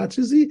رهبر دارد، هر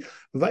چیزی،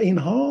 و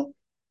اینها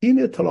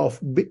این ائتلاف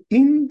به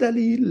این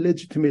دلیل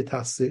لجیتیمیت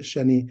هستش،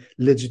 یعنی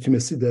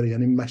لجیتیمسی داره،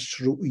 یعنی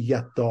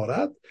مشروعیت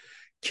دارد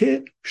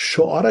که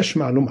شعارش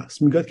معلوم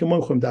است، میگه که ما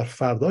میخوایم در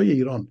فردای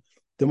ایران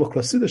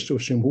دموکراسی داشته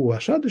باشیم، حقوق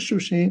بشر داشته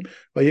باشیم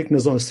و یک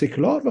نظام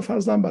سکولار و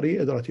فرضاً برای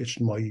عدالت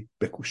اجتماعی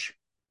بکوشیم.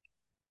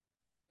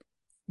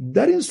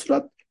 در این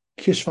صورت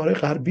کشورهای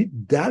غربی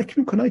درک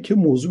میکنن که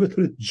موضوع به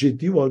طور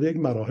جدی وارد یک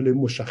مراحل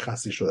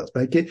مشخصی شده است،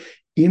 برای اینکه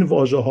این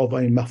واژه ها و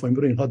این مفاهیم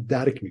رو اینها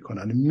درک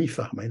میکنن،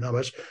 میفهمن، اینا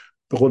همش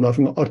به قول معروف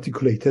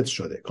آرتیکولیتد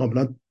شده،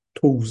 کاملا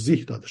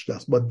توضیح داده شده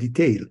است با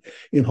دیتیل،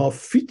 اینها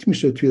فیت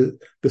میشه توی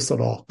به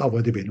اصطلاح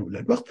قواعد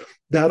بین‌المللی. وقت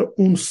در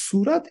اون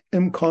صورت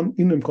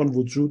این امکان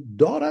وجود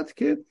دارد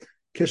که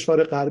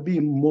کشور غربی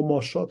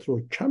مماشات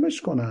رو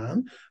کمش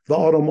کنن و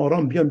آرام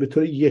آرام بیان به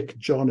طور یک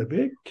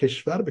جانبه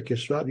کشور به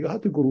کشور یا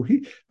حتی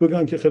گروهی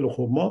بگن که خیلی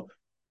خوب ما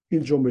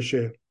این جنبش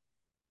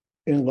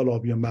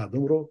انقلابی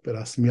مردم رو به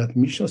رسمیت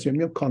میشناسیم،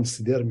 یا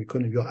کانسیدر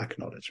میکنیم یا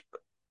اکنالج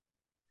میکنیم.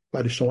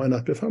 ولی شما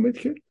اینت بفهمید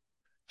که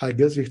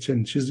هرگز یک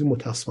چنین چیزی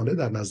متاسفانه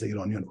در نزد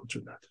ایرانیان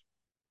وجود نداره.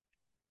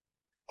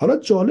 حالا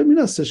جالب این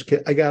استش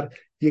که اگر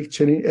یک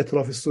چنین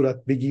اعترافی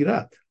صورت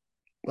بگیرد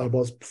در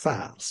باز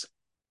فرض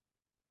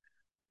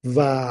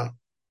و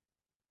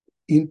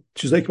این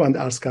چیزایی که من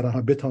عرض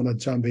کردم بتواند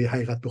جنبه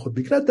حقیقت به خود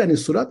بگیرد، در این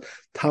صورت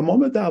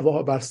تمام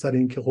دعواها بر سر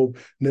این که خب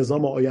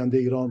نظام آینده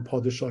ایران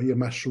پادشاهی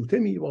مشروطه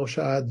می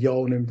باشد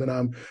یا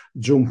نمیدونم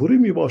جمهوری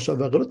می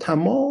باشد و غیره،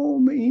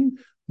 تمام این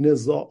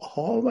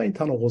نزاعها و این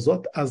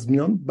تناقضات از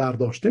میان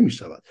برداشته می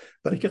شود،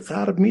 برای که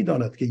غرب می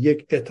داند که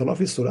یک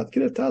ائتلافی صورت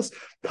گرفته است،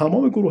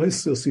 تمام گروه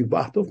سیاسی و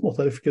اهداف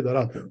مختلفی که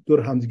دارن دور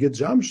همدیگه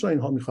جمع شدن،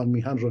 اینها میخوان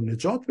میهن رو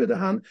نجات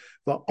بدهن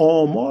و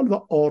آمال و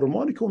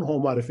آرمانی که اونها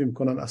معرفی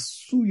میکنن از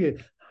سوی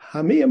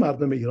همه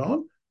مردم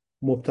ایران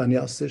مبتنی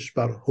استش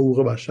بر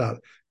حقوق بشر،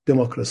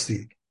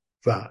 دموکراسی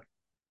و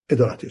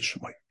عدالت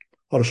اجتماعی.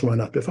 حالا شما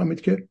اینت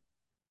بفهمید که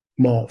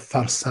ما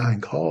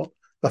فرسنگ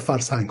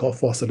ها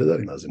فاصله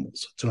داریم از این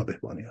موضوع جناب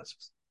بهبانی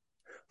عزیز.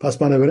 پس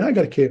بنابراین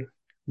اگر که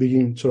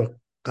بگیم چرا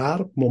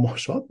غرب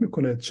مماشات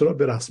میکنه، چرا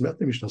به رسمیت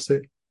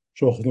نمیشناسه،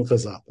 شما خودتون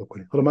قضاوت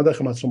بکنید. حالا من در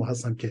خدمت شما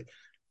هستم که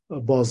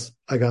باز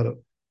اگر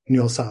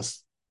نیاز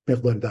هست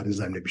مقداری در این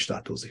زمینه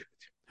بیشتر توضیح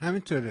بدیم.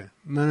 همینطوره،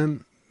 منم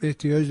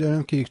احتیاج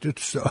دارم که یک دو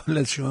سوال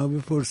از شما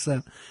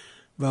بپرسم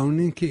و اون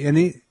این که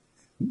یعنی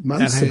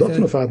من صداتون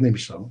رو فقط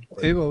نمیشنم.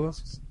 ای بابا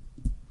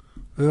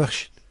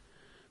ببخشید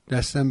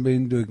دستم به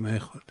این دگمه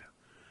خوردم.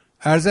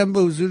 عرضم به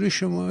حضور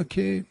شما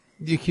که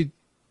یکی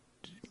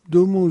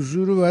دو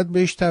موضوع رو باید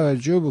بهش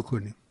توجه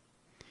بکنیم.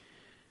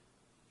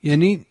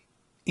 یعنی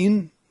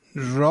این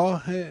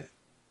راه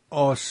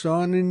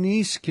آسان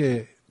نیست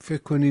که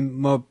فکر کنیم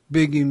ما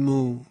بگیم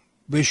و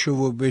بشو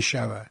و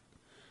بشود،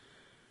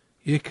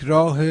 یک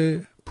راه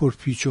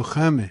پرپیچ و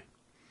خمه،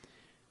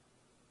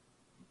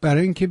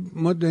 برای اینکه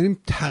ما داریم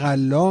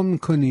تقلا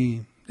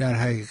میکنیم در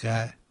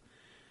حقیقت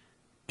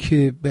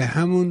که به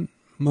همون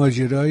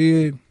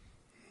ماجرای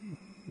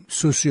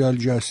سوسیال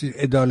جاستیس،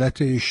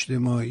 عدالت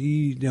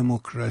اجتماعی،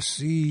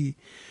 دموکراسی،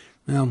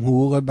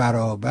 حقوق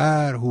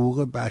برابر،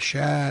 حقوق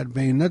بشر،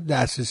 به اینا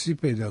دسترسی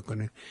پیدا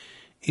کنیم.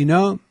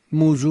 اینا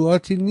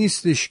موضوعاتی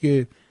نیستش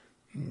که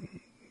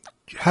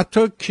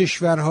حتی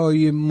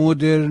کشورهای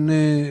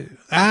مدرن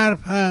غرب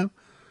هم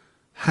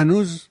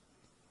هنوز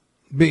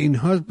به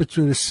اینها به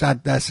طور 100%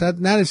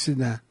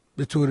 نرسیدن،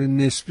 به طور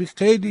نسبی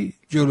خیلی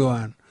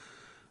جلوان،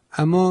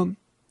 اما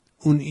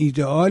اون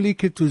ایدئالی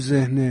که تو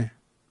ذهن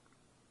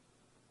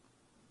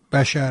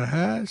بشر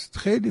هست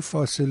خیلی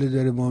فاصله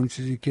داره با اون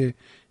چیزی که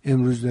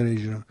امروز داره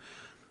اجرا.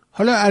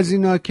 حالا از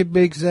اینا که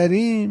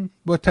بگذریم،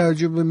 با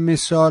توجه به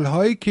مثال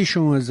هایی که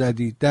شما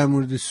زدید در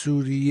مورد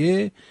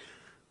سوریه،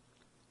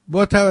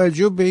 با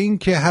توجه به این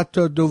که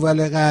حتی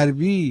دول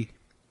غربی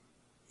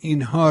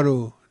اینها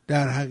رو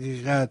در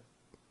حقیقت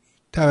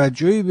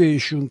توجهی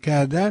بهشون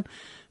کردن،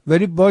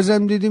 ولی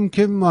بازم دیدیم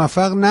که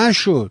موفق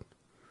نشد.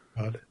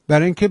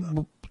 برای اینکه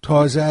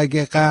تازه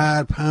اگه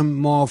غرب هم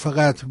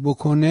موافقت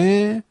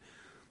بکنه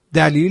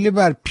دلیل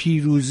بر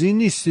پیروزی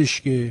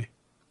نیستش که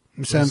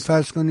مثلا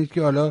فرض کنید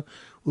که حالا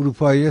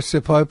اروپایی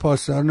سپاه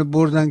پاسداران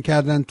بردن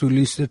کردن تو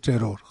لیست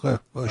ترور، خب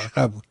باش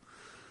قبول،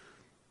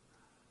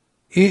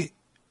 این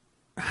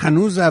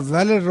هنوز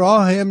اول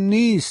راه هم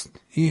نیست،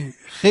 این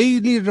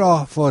خیلی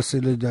راه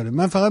فاصله داره.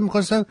 من فقط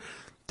میخواستم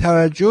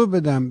توجه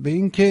بدم به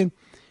این که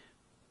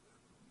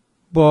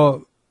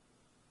با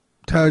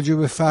توجه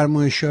به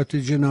فرمایشات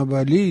جناب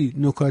علی،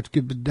 نکات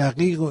که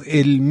دقیق و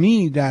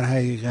علمی در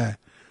حقیقت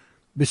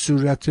به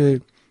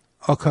صورت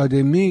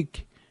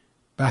آکادمیک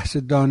بحث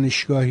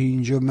دانشگاهی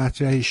اینجا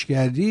مطرحش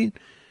کردین،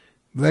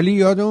 ولی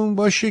یادمون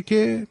باشه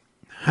که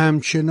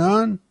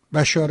همچنان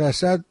بشار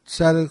اسد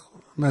سر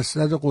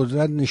مسند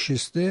قدرت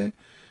نشسته،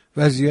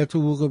 وضعیت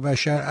حقوق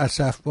بشر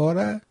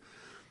اسفباره،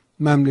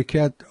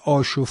 مملکت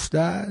آشفته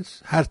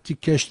است، هر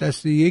تیکش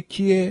دست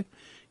یکیه،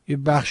 یه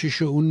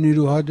بخشش اون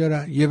نیروها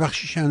دارن، یه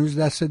بخشش هنوز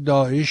دست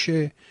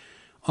داعشه،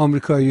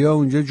 آمریکایی ها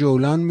اونجا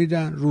جولان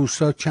میدن،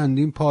 روسا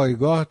چندین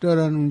پایگاه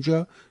دارن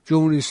اونجا،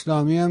 جمهوری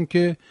اسلامی هم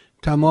که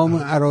تمام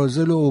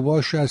اراذل و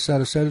اوباش از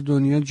سراسر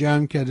دنیا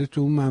جمع کرده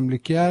تو اون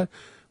مملکت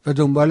و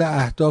دنبال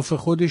اهداف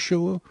خودشه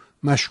و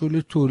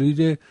مشغول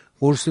تولید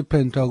قرص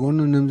پنتاگون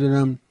و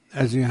نمیدونم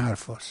از این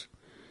حرفاست.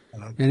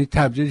 یعنی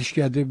تبدیلش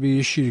کرده به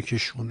یه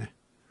شیرکشخونه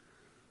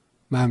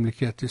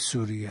مملکت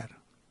سوریه رو.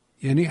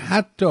 یعنی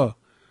حتی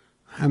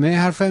همه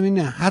حرفم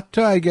اینه،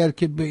 حتی اگر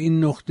که به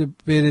این نقطه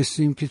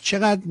برسیم که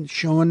چقدر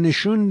شما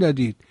نشون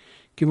دادید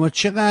که ما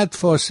چقدر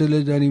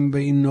فاصله داریم به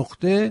این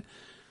نقطه،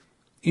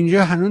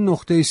 اینجا هنوز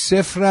نقطه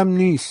صفر هم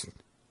نیست،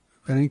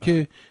 برای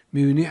اینکه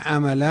میبینی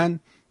عملا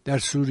در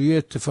سوریه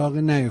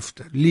اتفاقی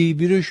نیفتاد.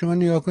 لیبی رو شما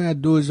نگاه کنید،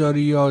 از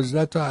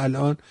 2011 تا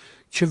الان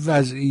چه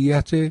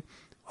وضعیت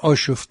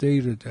آشفته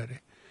ای رو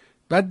داره.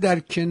 بعد در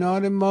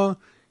کنار ما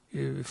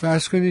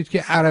فرض کنید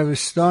که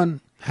عربستان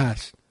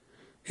هست،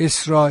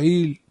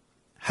 اسرائیل،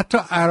 حتی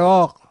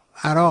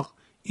عراق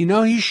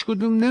اینا هیچ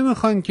کدوم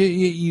نمیخوان که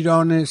یه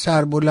ایران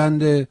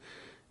سربلند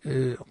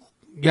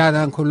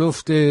گردن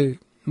کلفت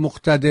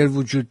مقتدر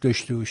وجود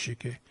داشته باشه،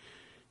 که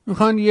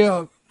میخوان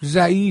یه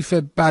ضعیف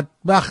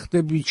بدبخت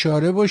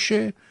بیچاره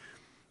باشه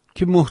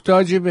که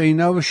محتاج به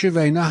اینا باشه و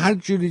اینا هر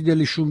جوری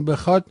دلشون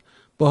بخواد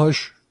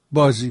باهاش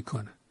بازی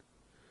کنن.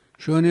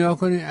 شما نگاه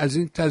کنید از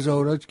این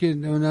تظاهرات که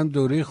نمیدونم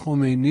دوره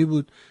خمینی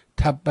بود،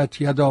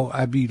 تبت یدا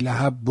ابی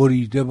لهب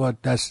بریده با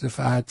دست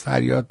فهد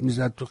فریاد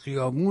میزد تو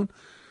خیابون،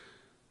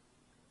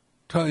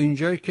 تا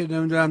اینجایی که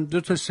نمیدونم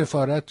 2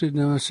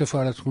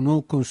 سفارتخونه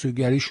و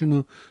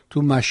کنسولگریشونو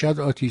تو مشهد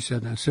آتش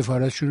زدن،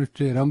 سفارتشون رو تو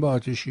تهران به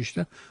آتش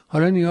کشیدن.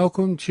 حالا نگاه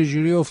کن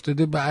چجوری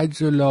افتاده به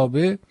عجز و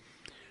لابه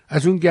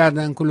از اون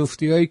گردن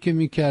کلفتی هایی که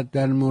میکرد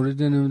در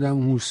مورد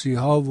نمیدونم حوثی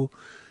ها و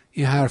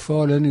این حرفا.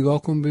 حالا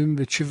نگاه کن ببین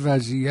به چه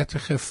وضعیت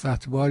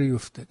خفتباری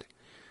افتاده.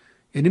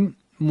 یعنی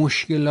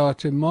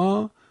مشکلات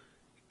ما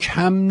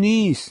کم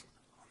نیست،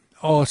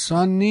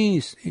 آسان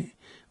نیست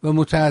و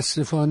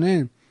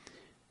متاسفانه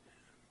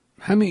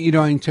همین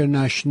ایران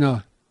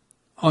اینترنشنال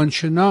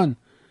آنچنان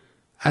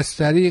از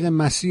طریق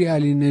مسیح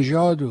علی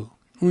نژاد و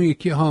اون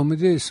یکی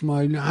حامد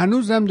اسماعیلی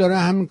هنوز هم داره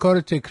همین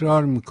کار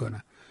تکرار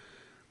میکنه،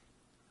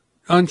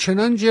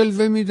 آنچنان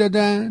جلوه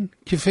میدادن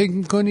که فکر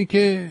میکنی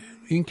که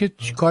این که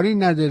کاری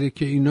نداره،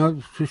 که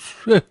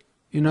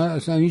اینا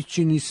اصلا هیچ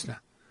چی نیستن،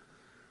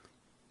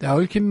 در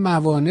حالی که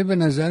موانع به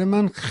نظر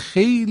من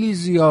خیلی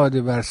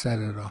زیاده بر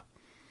سر راه.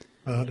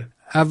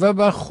 اول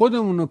باید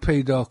خودمون رو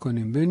پیدا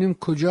کنیم، ببینیم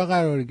کجا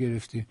قرار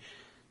گرفتیم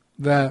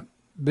و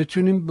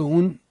بتونیم به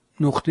اون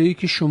نقطه‌ای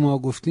که شما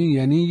گفتین،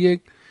 یعنی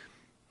یک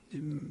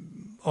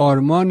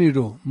آرمانی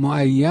رو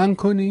معین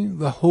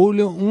کنیم و حول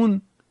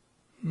اون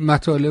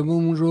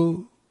مطالبمون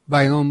رو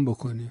بیان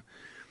بکنیم.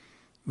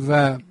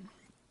 و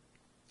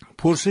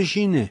پرسش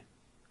اینه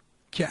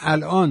که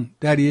الان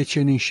در یه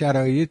چنین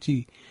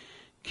شرایطی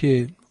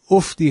که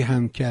افتی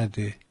هم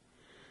کرده،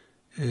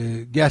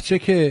 گرچه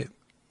که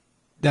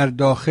در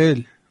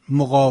داخل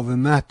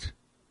مقاومت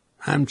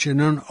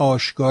همچنان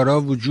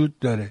آشکارا وجود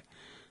داره،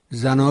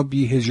 زنا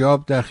بی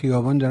حجاب در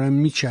خیابان دارن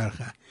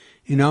میچرخن،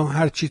 اینا هم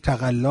هرچی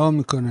تقلا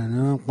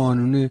میکنن،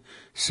 قانون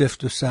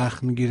سفت و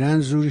سخت میگیرن،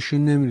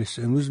 زورشون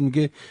نمیرسه. امروز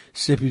میگه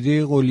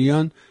سپیده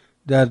قلیان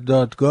در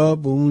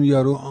دادگاه به اون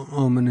یارو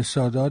آمن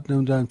سادات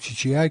نمیدونم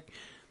چیچیک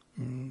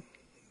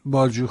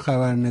بازجو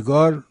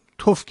خبرنگار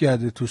توف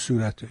کرده تو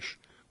صورتش،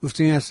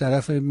 گفته این از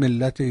طرف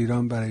ملت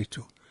ایران برای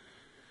تو.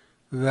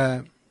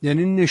 و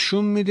یعنی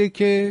نشون میده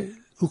که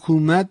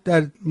حکومت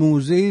در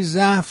موضع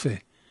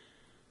ضعفه.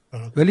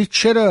 ولی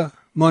چرا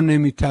ما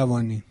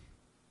نمیتوانیم؟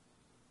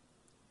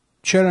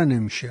 چرا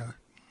نمیشه؟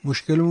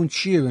 مشکلمون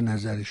چیه به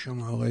نظر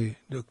شما آقای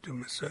دکتر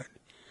مسائلی؟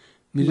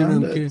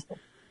 میدونم که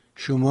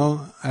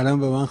شما الان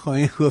به من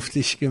خواهید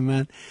گفتش که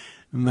من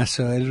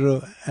مسائل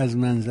رو از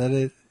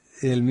منظر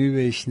علمی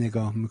بهش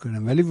نگاه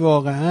میکنم، ولی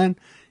واقعا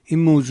این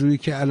موضوعی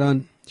که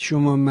الان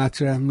شما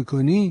مطرح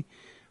میکنی،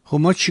 خب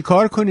ما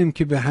چیکار کنیم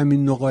که به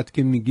همین نقاط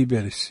که میگی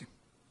برسیم؟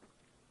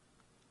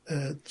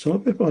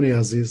 جناب بهبانی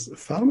عزیز،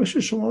 فرمایش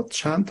شما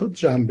چند تا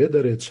جنبه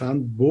داره،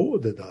 چند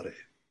بعد داره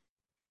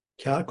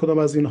که هر کدام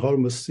از اینها رو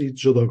مسید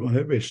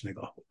جداگانه بهش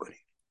نگاه بکنیم.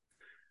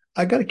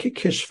 اگر که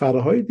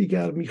کشورهای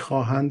دیگر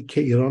میخواهند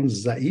که ایران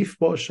ضعیف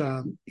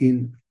باشند،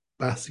 این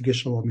بحثی که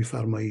شما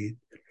میفرمایید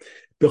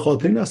به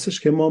خاطر این هستش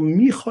که ما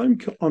میخوایم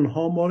که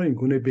آنها ما رو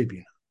اینگونه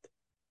ببینند.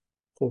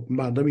 خب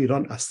مردم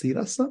ایران اسیر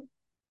هستن،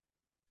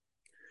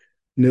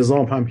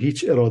 نظام هم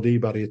هیچ اراده‌ای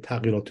برای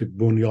تغییرات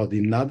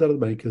بنیادی ندارد،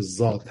 برای اینکه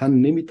ذاتاً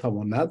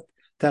نمیتواند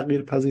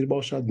تغییر پذیر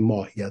باشد،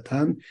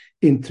 ماهیتاً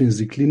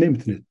اینترینزیکلی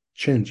نمیتونه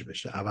چنج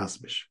بشه،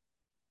 عوض بشه.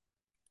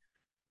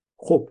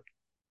 خب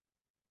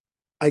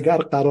اگر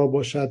قرار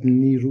باشد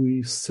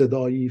نیروی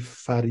صدایی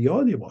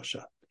فریادی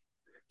باشد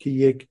که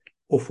یک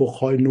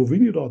افقهای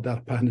نوینی را در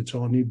پهن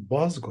جهانی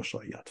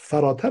بازگشاید،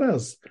 فراتر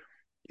از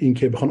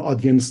اینکه بخوان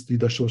آدینس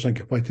داشته باشن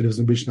که پای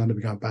تلویزیون بشینن و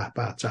بگن به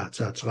به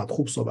چقدر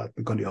خوب صحبت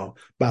میکنی یا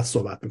بد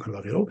صحبت میکنی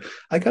و غیره،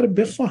 اگر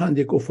بخواهند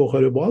یک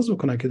افقی رو باز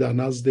بکنن که در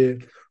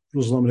نزد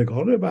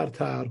روزنامه‌نگاران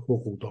برتر،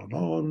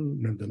 حقوقدانان،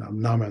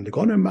 نمیدونم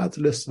نمایندگان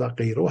مجلس و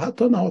غیره،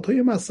 حتی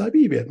نهادهای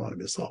مذهبی به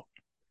عنوان مثال،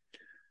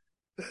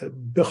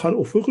 بخوان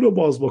افق رو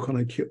باز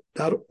بکنن که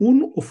در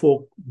اون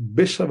افق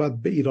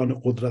بشود به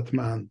ایران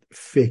قدرتمند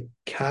فکر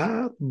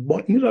کرد، با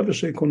این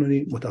روش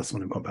کنونی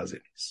متأسفانه امکان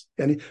پذیر نیست.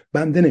 یعنی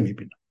بنده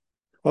نمیبینم.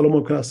 حالا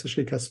ممکن است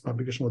که کسی من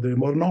بگه شما دارید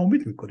ما رو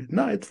ناامید میکنید.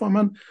 نه، اتفاقا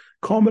من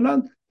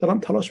کاملا دارم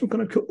تلاش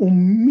میکنم که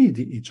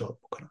امیدی ایجاد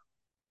بکنم.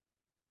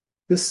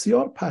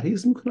 بسیار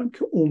پرهیز میکنم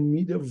که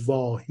امید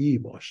واهی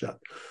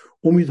باشد،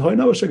 امیدهایی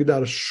نباشه که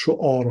در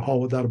شعارها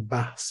و در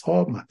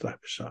بحثها مطرح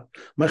بشن.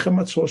 من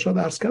خدمت شما شاید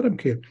عرض کردم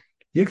که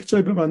یک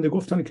جای به بنده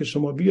گفتن که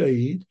شما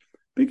بیایید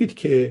بگید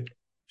که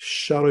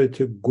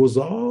شرایط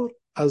گذار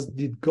از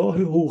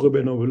دیدگاه حقوق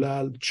بین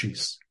الملل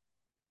چیست.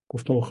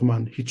 گفتم آخه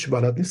من هیچ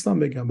بلد نیستم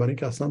بگم، برای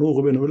اینکه اصلا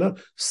حقوق بین الملل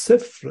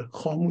صفر،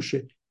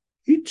 خاموشه،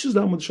 هیچ چیز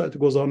در مورد شرایط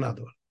گذار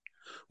نداره.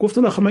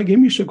 گفتن آخه مگه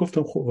میشه؟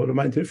 گفتم خب حالا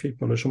من اینطوری فکر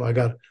می‌کنم، شما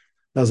اگر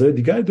نظر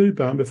دیگری دارید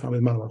به من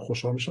بفهمید، من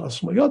خوشحال میشم از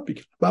شما یاد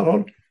بگیرم. به هر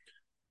حال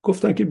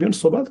گفتن که بیان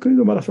صحبت کنید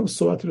و من رفتم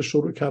صحبت رو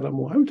شروع کردم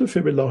و همینطور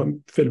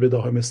فعل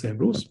بداهه مثل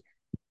امروز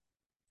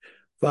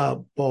و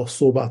با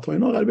صحبت ها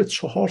اینا قریب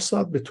 4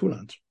 ساعت به طول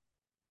انداخت.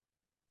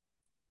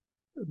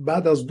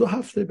 بعد از 2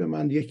 هفته به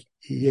من یک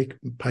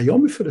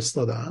پیامی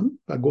فرستادن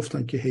و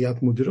گفتن که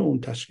هیئت مدیره اون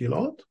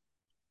تشکیلات،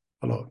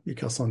 حالا یک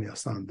کسانی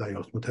هستن در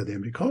ایالات متحده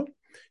آمریکا،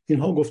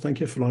 اینها گفتن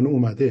که فلان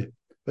اومده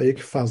و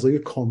یک فضای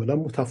کاملا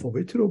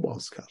متفاوتی رو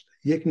باز کرد،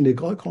 یک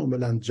نگاه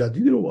کاملا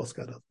جدیدی رو باز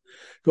کرد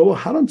و با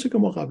هر آنچه که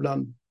ما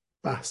قبلا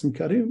بحث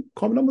می‌کردیم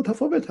کاملا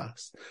متفاوت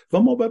است و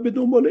ما باید به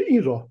دنبال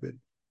این راه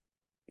بریم.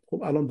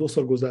 خب الان 2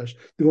 سال گذشت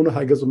دیگه اونها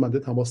هرگز اومده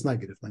تماس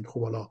نگرفتن.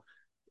 خب حالا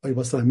آیا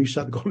مثلا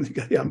میشد گام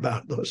دیگری هم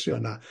برداشت یا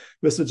نه؟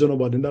 مثل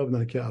جناب عالی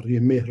نبودن که روی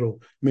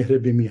مهر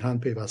به میهن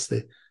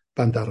پیوسته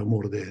بندر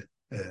مورد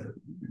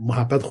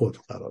محبت خود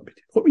قرار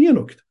بدید. خب این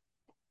نکته.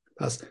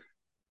 پس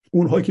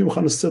اونهایی که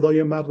میخوان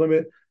صدای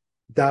مردم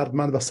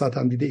دردمند و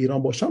سرتندیده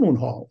ایران باشن،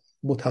 اونها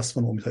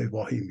متاسفانه امیدهای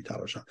واهی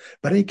میتراشن،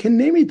 برای اینکه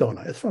نمیدونن.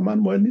 اتفاقا من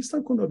مایل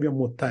نیستم که بیام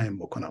متهم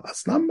بکنم،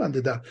 اصلا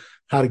بنده در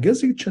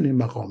هرگز چنین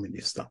مقامی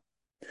نیستم.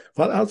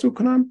 فقط عرض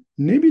کنم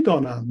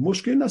نمیدانن،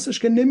 مشکل نستش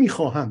که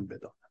نمیخواهن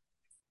بدانن.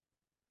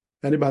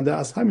 یعنی بنده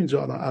از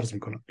همینجا الان عرض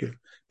میکنم که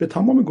به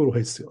تمام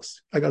گروه سیاسی،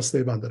 اگر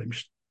صدای بنده رو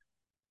میشنوید،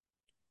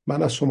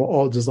 من از شما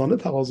عاجزانه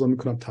تقاضا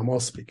میکنم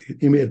تماس بگیرید،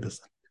 ایمیل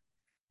بزنید.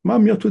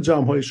 من میام تو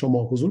جمع‌های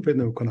شما حضور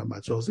پیدا میکنم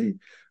مجازی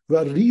و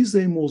ریز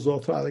این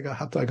موضوعات رو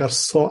حتی اگر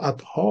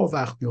ساعت‌ها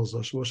وقت نیاز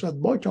داشته باشد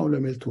با کامل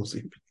میل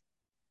توضیح میدم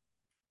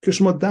که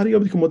شما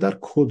دریابید که ما در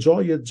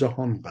کجای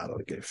جهان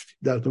قرار گرفتیم،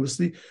 در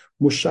درستی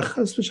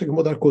مشخص بشه که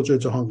ما در کجای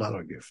جهان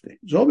قرار گرفتیم.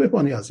 جناب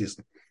بهبانی عزیز،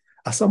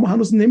 اصلا ما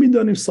هنوز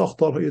نمیدانیم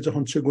ساختارهای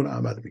جهان چگونه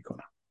عمل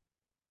میکنن.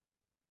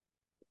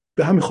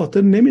 به همین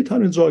خاطر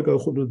نمیتونیم جایگاه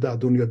خود رو در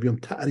دنیا بیام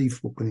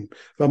تعریف بکنیم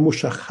و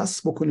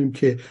مشخص بکنیم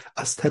که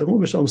از طریق ما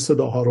بشه اون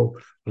صداها رو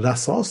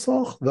رسا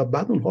ساخت و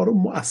بعد اونها رو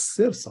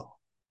مؤثر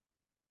ساخت.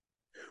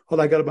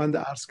 حالا اگر بنده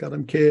عرض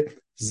کردم که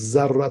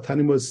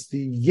ضرورتاً بایستی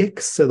یک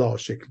صدا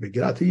شکل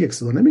بگیره، حتی یک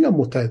صدا، نمیگم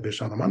متحد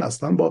بشن، من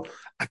اصلا با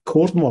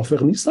اکورد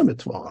موافق نیستم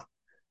اتفاقا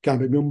که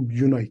همه بیام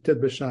یونایتد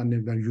بشن،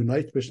 نمیدونم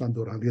یونایت بشن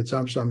دور هم دیگه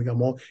جمع شدن میگم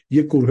ما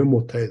یک گروه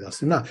متحد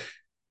هستیم. نه،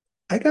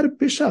 اگر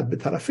بشد به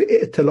طرف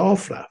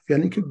ائتلاف رفت،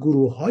 یعنی که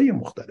گروه‌های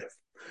مختلف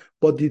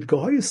با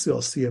دیدگاه‌های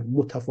سیاسی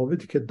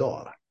متفاوتی که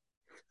دارن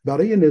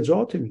برای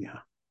نجات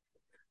میهن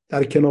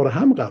در کنار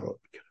هم قرار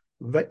بگیرن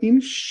و این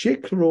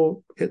شکل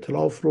رو،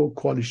 ائتلاف رو،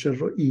 کوالیشن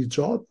رو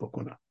ایجاد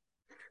بکنن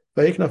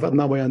و یک نفر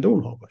نماینده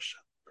اونها باشن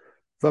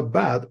و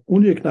بعد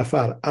اون یک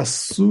نفر از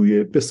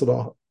سوی به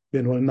اصطلاح به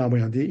عنوان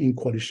نماینده این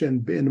کوالیشن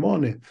به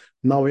عنوان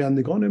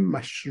نمایندگان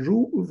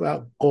مشروع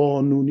و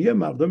قانونی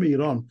مردم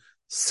ایران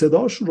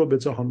صداشون رو به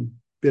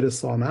جهان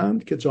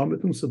برسانند که جهان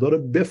بتونه صدا رو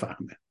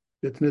بفهمه،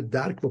 بتونه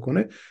درک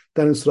بکنه.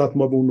 در این صورت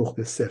ما به اون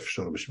نقطه صفر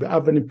شروع میشه، به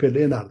اولین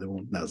پله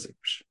نردمون نزدیک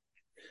میشه.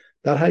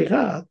 در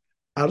حقیقت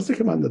عرضی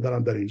که من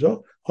دارم در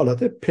اینجا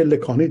حالت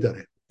پلکانی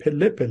داره،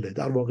 پله پله،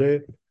 در واقع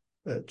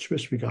چی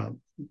بهش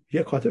میگم،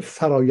 یک حالت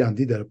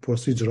فرایندی داره،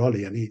 پروسیجرال،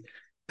 یعنی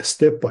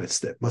استپ بای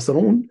استپ. مثلا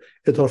اون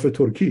ائتلاف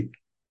ترکی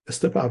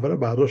استپ اول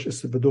برداشت،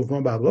 استپ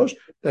دوم برداشت،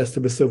 در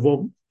استپ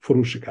سوم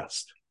فرو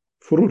شکست،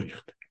 فرو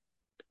ریخت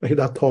و که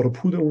در تار و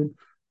پود اون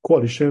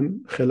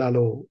کوالیشن خلل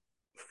و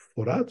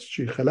فرات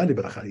چی خللی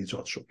بالاخره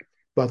ایجاد شد.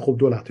 بعد خب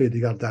دولت‌های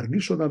دیگر درگیر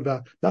شدن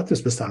و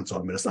نتونست به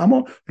سرانجام برسه.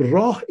 اما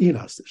راه این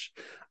هستش،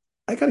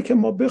 اگر که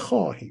ما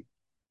بخواهیم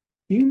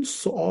این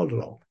سوال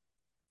را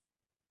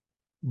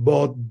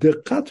با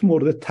دقت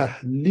مورد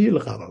تحلیل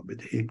قرار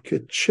بدهیم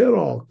که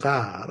چرا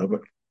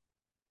غرب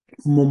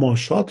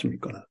مماشات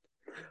می‌کند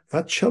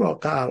و چرا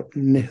غرب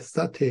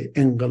نهضت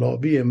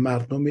انقلابی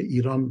مردم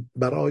ایران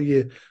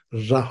برای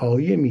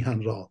رهایی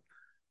میهن را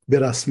به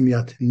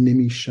رسمیت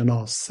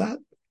نمی‌شناسد،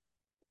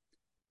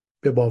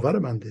 به باور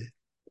بنده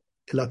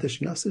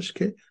علتش این هستش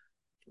که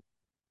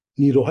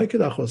نیروهایی که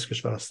در خارج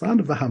کشور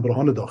هستند و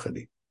همراهان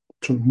داخلی،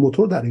 چون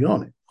موتور در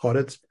ایرانه،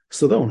 خارج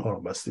صدا اونها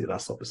رو بستی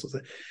رسا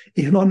بسازه،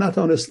 اینا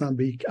نتوانستن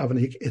به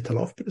یک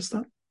ائتلاف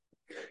برسن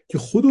که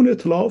خود اون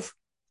ائتلاف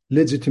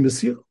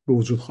لجیتیمسی به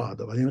وجود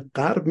خواهد آورد. یعنی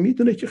غرب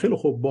میدونه که خیلی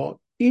خوب با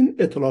این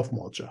ائتلاف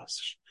مواجه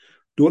هستش.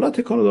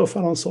 دولت کانادا و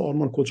فرانسه و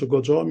آلمان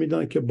کجا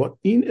میدونن که با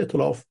این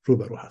ائتلاف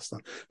روبرو هستن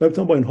و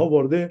میتونن با اینها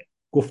وارد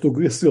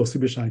گفتگوی سیاسی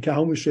بشن که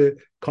همون میشه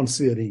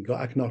کانسیدرینگ یا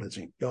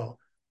اکنالجینگ یا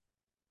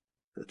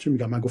چی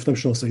میگم، من گفتم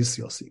شناسایی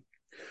سیاسی.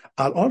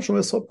 الان شما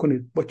حساب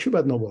کنید با کی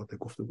باید وارد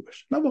گفتگو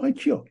بشه؟ نه واقعا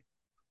کیا؟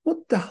 ما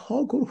 10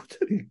 گروه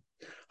داریم،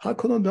 هر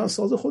کدوم دارن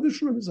ساز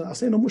خودشون رو میزنن،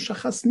 اصلا اینا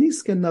مشخص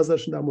نیست که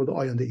نظرشون در مورد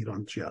آینده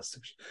ایران چی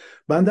هستش.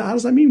 بنده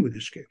عرضم این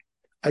بودش که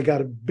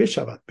اگر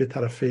بشود به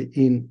طرف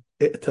این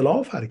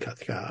ائتلاف حرکت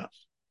کرد،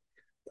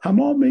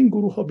 تمام این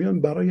گروه ها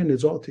بیان برای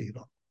نجات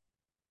ایران،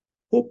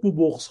 حب و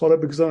بغض ها رو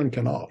بگذارن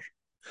کنار،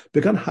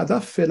 بگن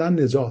هدف فعلا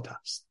نجات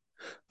است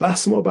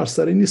بحث ما بر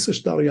سر این نیستش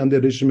در آینده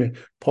رژیم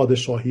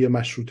پادشاهی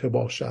مشروطه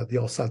باشد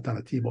یا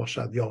سلطنتی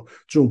باشد یا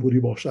جمهوری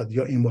باشد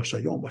یا این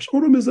باشد یا اون باشد.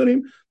 اون رو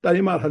میذاریم در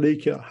این مرحله‌ای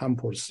که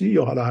همپرسی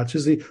یا حالا هر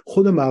چیزی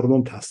خود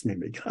مردم تصمیم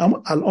بگیرن.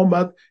 اما الان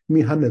باید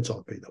میهن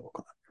نجات پیدا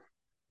بکنن.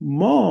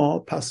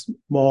 ما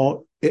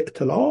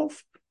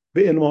ائتلاف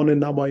به عنوان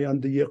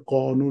نماینده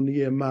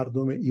قانونی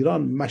مردم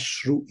ایران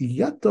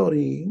مشروعیت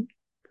داریم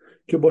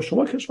که با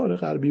شما کشور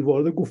غربی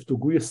وارد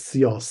گفتگوی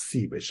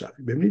سیاسی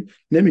بشویم. ببینید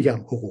نمیگم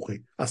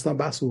حقوقی، اصلا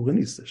بحث حقوقی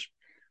نیستش،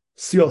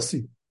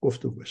 سیاسی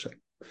گفتگو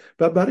بشویم.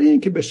 و برای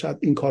اینکه بشه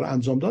این کار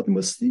انجام داد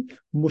میستی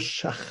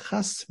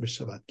مشخص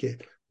بشود که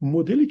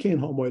مدلی که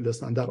اینها مایل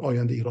هستند در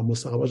آینده ایران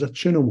مستقر باشد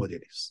چه نوع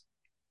مدلی است.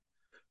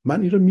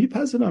 من این رو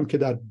میپذیرم که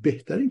در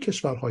بهترین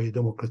کشورهای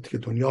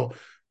دموکراتیک دنیا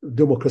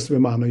دموکراسی به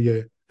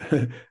معنای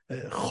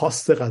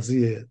خاص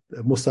قضیه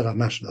مستقر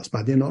نشده است.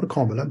 بعد اینا رو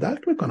کاملا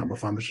درک میکنم، با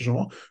فهمش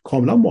شما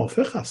کاملا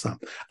موافق هستم.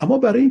 اما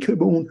برای اینکه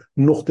به اون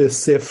نقطه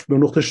صفر، به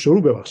نقطه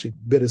شروع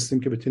برسیم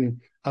که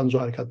بتونیم اونجا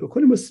حرکت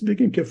بکنیم،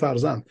 بگیم که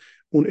فرضاً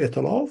اون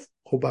ائتلاف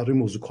خب برای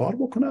موضوع کار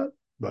بکنن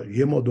و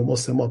 1 ماه 2 ماه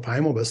 3 ماه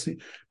 5 ماه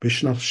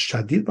بشینن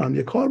شدید با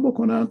هم کار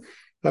بکنن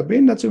و به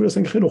این نتیجه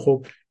برسن که خیلی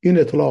خوب این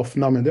ائتلاف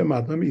نماینده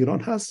مردم ایران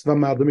هست و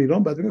مردم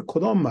ایران بعد بگن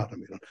کدام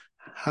مردم ایران؟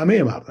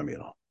 همه مردم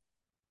ایران.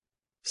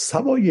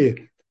 سوای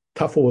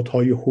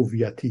تفاوت‌های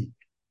هویتی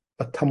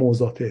و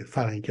تمایزات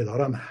فرهنگی که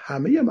دارن،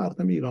 همه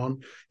مردم ایران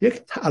یک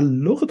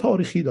تعلق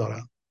تاریخی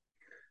دارن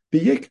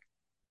به یک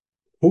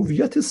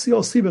هویت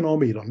سیاسی به نام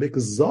ایران، به یک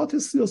ذات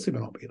سیاسی به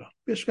نام ایران،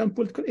 بهش میگن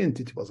پولیتیکال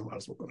انتیتی. بازم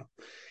عرض بکنم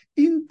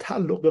این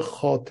تعلق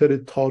خاطر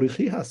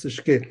تاریخی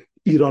هستش که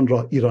ایران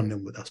را ایران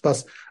نموده است.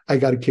 پس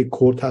اگر که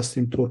کرد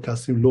هستیم، ترک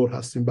هستیم، لور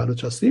هستیم،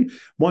 بلوچ هستیم،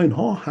 ما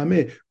اینها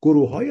همه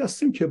گروه‌هایی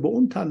هستیم که به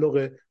اون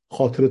تعلق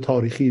خاطر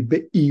تاریخی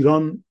به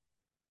ایران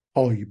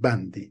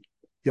پایبندی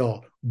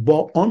یا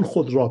با آن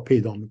خود را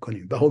پیدا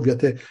میکنیم و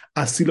هویت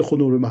اصیل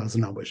خودمون رو مرز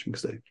نمایش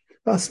میگذاریم.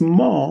 پس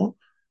ما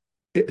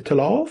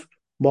ائتلاف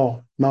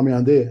ما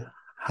نماینده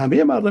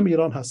همه مردم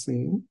ایران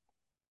هستیم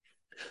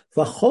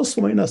و خاص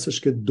ما این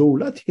هستش که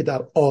دولتی که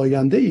در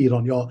آینده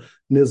ایران یا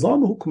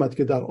نظام حکومتی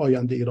که در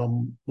آینده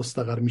ایران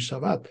مستقر می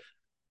شود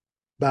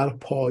بر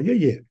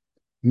پایه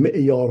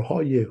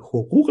معیارهای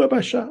حقوق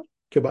بشر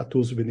که بعد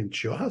توضیح بدیم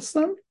چیا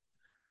هستن،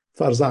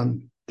 فرضاً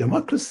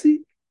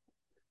دموکراسی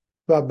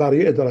و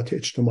برای عدالت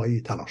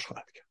اجتماعی تلاش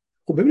خواهد کرد.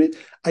 خب ببینید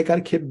اگر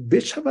که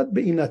بشود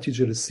به این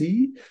نتیجه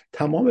رسید،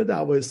 تمام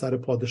دعوای سر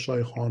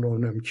پادشاه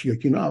خانون کیو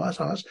اینا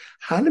همش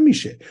حل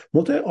میشه.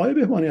 آقای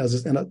بهبانی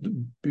عزیز،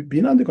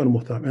 بینندگان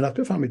محترم، اینت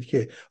بفهمید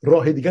که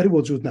راه دیگری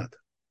وجود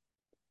نداره.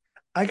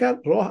 اگر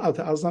راه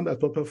ارزم در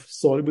طور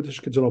سوالی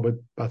بودش که جناب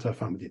بطرف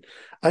فهمیدین،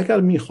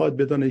 اگر میخواد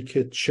بدونه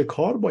که چه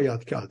کار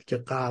باید کرد که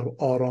غرب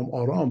آرام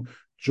آرام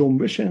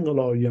جنبش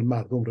انقلابی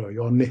مردم را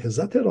یا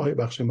نهضت راه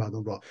بخش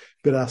مردم را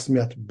به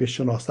رسمیت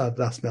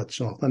بشناسد، رسمیت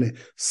شناختن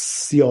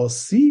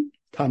سیاسی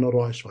تنها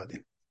راهش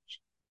وادین،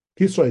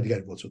 هیچ راه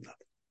دیگری وجود نداره.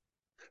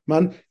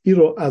 من این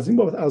رو از این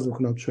بابت عرض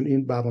میکنم چون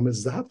این برنامه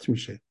ضبط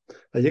میشه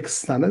و یک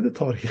سند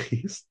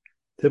تاریخی است،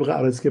 طبق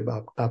عرضی که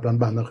قبلا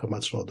بنده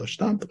خدمت شما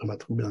داشتم،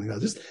 خدمت بینندگان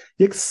عزیز،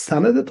 یک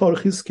سند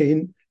تاریخی است که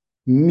این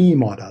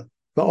میماند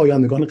و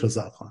آیندگان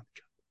قضاوت خواهند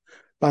کرد.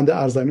 بنده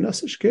عرض این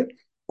استش که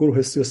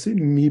گروه سیاسی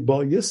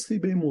میبایستی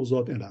به این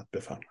موضوعات عنایت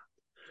بفرمایند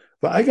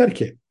و اگر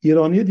که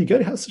ایرانی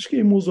دیگری هستش که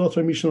این موضوعات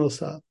رو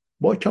میشناسد،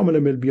 با کامل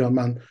میل بیان،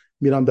 من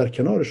میرم در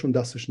کنارشون،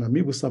 دستشون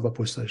میبوسم و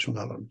پشت سرشون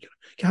قرار میگیرم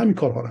که همین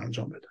کارها رو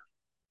انجام بدن.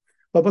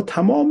 و با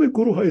تمام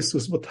گروه‌های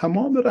سیاسی، با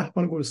تمام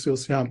رهبران گروه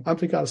سیاسی هم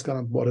همونطور که عرض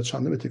کردم، بار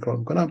چندم تکرار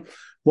میکنم،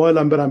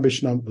 مایلم برم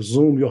بشینم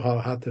زوم یا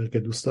هر طریقی که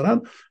دوست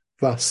دارن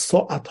و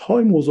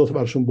ساعت‌های موضوعات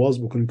براشون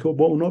باز بکنیم که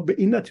با اونا به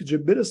این نتیجه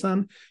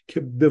برسن که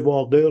به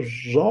واقع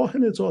راه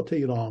نجات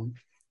ایران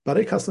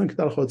برای کسانی که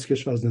در خارج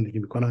کشور زندگی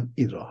میکنن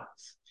این راه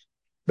است.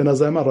 به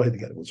نظر من راه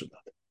دیگری وجود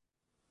نداره.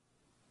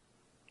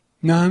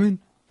 نه همین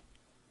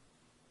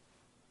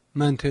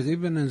منطقی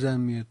به نظر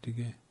میاد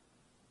دیگه.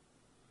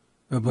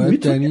 و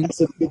باید در این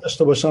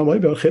داشته باشم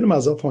ولی خیلی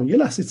معذرت یه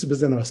لحظه چیزی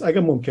بزنم است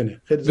اگه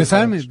ممکنه. خیلی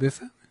بفرمایید.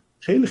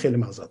 خیلی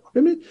معذرت.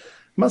 ببینید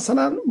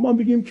مثلا ما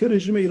بگیم که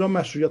رژیم ایران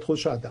مشروعیت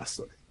خودش رو از دست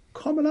داده.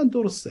 کاملا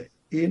درسته.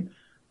 این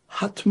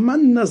حتما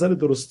نظر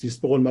درستی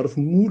است. به قول معروف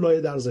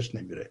مولای درزش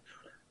نمیره.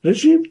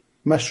 رژیم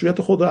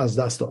مشروعیت خود رو از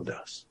دست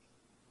داده است.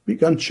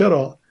 میگن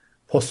چرا؟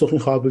 پاسخ این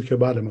خواهد بود که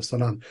بله،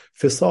 مثلا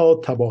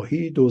فساد،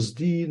 تباهی،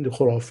 دزدی،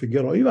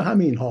 خرافه‌گرایی و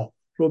همین ها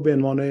رو به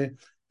عنوان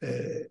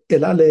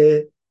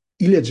علل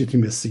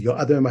ایلجیتیمسی یا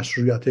عدم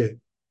مشروعیت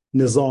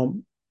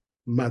نظام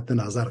مد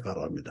نظر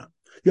قرار میدن.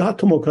 یا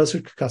حتی ممکن است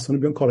که کسانی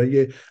بیان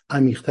کارهای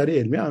عمیق‌تری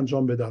علمی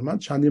انجام بدن. من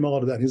چندین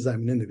مقاله در این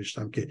زمینه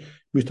نوشتم که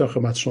میتونم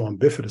خدمت شما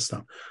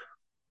بفرستم.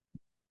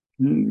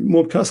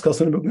 ممکن است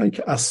کسانی بگن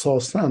که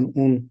اساساً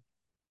اون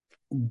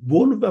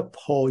بن و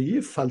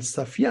پایه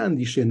فلسفی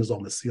اندیشه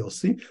نظام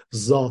سیاسی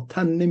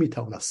ذاتاً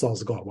نمیتواند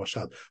سازگار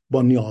باشد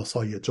با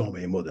نیازهای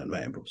جامعه مدرن و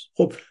امروز.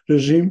 خب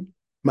رژیم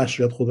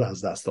مشروعیت خود را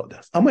از دست داده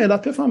است. اما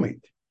علت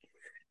بفهمید،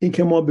 این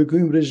که ما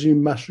بگوییم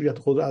رژیم مشروعیت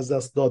خود را از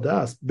دست داده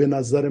است، به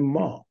نظر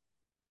ما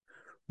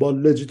با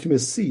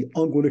لجیتیمسی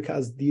آنگونه که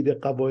از دید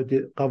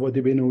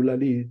قواعد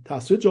بین‌المللی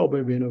تاثیر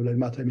جامعه بین‌المللی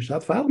مطرح میشه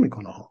فرق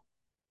میکنه ها.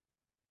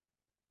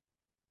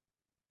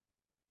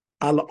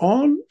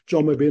 الان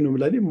جامعه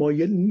بین‌المللی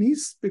مایل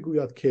نیست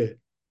بگوید که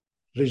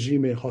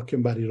رژیم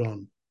حاکم بر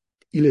ایران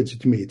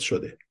ایلجیتیمیت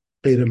شده،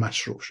 غیر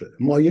مشروع شده،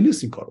 مایل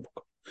نیست این کارو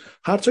بکنه،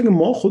 هرچند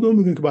ما خودمون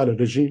میگیم که بله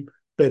رژیم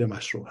غیر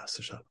مشروع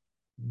هستش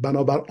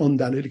بنابر آن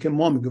دلیلی که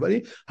ما میگیم،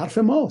 ولی حرف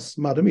ماست.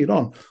 مردم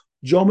ایران،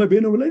 جامعه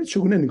بین‌المللی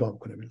چگونه نگاه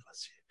میکنه به این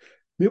قضیه؟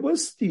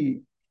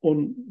 میبایستی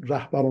اون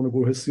رهبران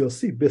گروه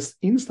سیاسی به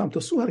این سمت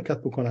سو حرکت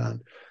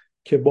بکنن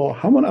که با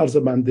همان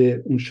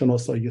عرضبنده اون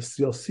شناسایی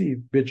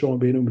سیاسی به جامعه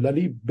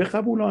بین‌المللی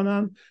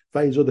بقبولانن و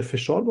ایجاد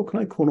فشار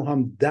بکنن که اونها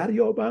هم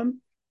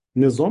دریابن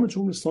نظام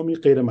جمهوری اسلامی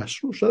غیر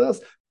مشروع شده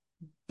است،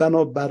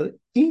 بنابر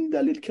این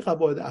دلیل که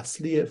قواعد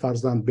اصلی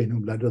فرضاً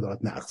بین‌المللی را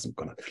دارد نقض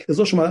میکنند.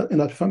 لذا شما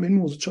عنایت بفرمایید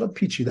این موضوع چقدر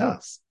پیچیده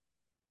است.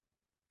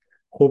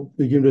 خب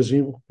میگیم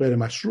رژیم غیر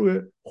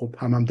مشروعه، خب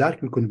هم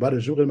درک میکنیم برای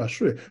رژیم غیر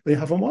مشروعه و این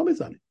حرفا ما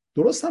میزنیم،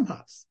 درست هم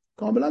هست،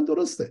 کاملا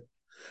درسته.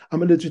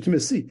 اما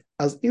لجیتیمسی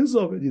از این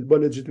زاویه دید با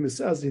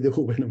لجیتیمسی از دید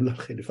حقوق بین‌الملل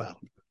خیلی فرق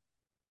میکنه.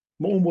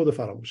 ما اون بود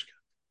فراموش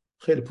کرد.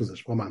 خیلی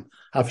پوزش با من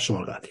حرف شما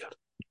رو قطع کرد.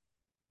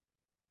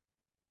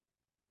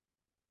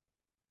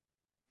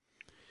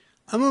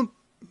 اما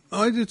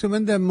آقای دکتر،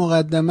 من در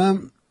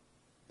مقدمم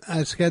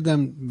عرض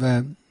کردم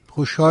و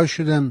خوشحال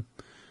شدم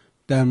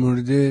در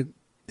مورد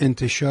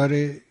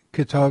انتشار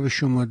کتاب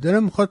شما.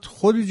 دارم میخواد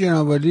خود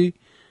جناب عالی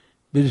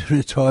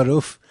بدون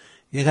تعارف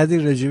یه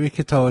قدری راجع به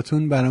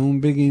کتابتون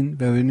برامون بگین و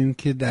ببینیم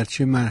که در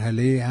چه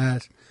مرحله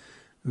هست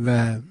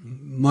و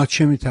ما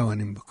چه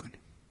میتوانیم بکنیم.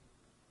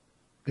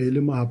 خیلی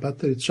محبت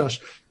دارید.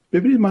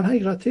 ببینید، من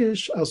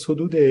حقیقتش از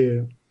حدود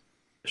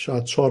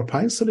شاید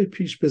 4-5 سال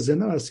پیش به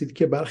ذهنم رسید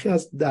که برخی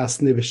از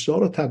دست‌نوشته‌ها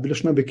رو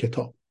تبدیلش به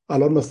کتاب.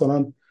 الان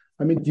مثلا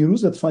همین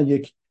دیروز اتفاقا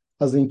یک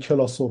از این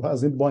کلاس‌ها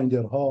از این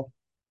بایندرها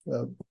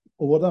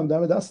آوردم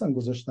دم دستم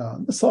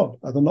گذاشتم. مثال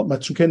من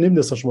چون که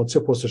نمی‌دونم شما چه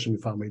پستش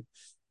می‌فرمایید،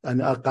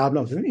 یعنی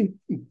قبلا این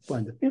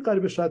بایندر این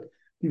قریب شاید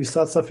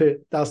 200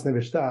 صفحه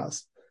دست‌نوشته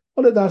است.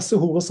 حالا درس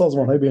حقوق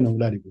سازمان‌های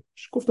بین‌المللی بود.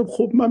 گفتم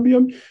خب من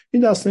بیام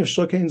این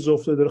دست‌نوشته‌ها که این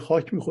زفته داره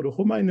خاک می‌خوره،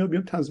 خب من اینو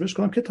بیام تنظیمش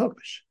کنم کتاب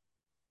بشه.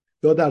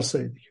 یا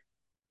درسای دیگه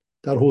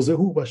در حوزه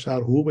حقوق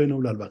بشر، حقوق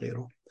بین‌الملل و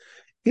غیره.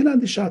 این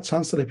اندیشه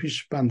چند سال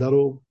پیش بنده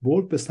رو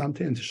برد به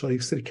سمت انتشار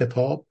یک سری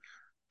کتاب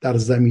در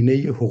زمینه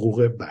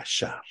حقوق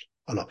بشر.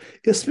 حالا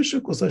اسمش رو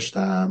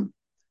گذاشتم،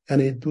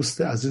 یعنی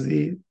دوست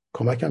عزیزی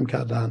کمکم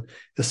کردن،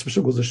 اسمش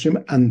رو گذاشتیم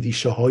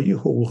اندیشه های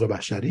حقوق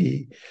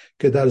بشری،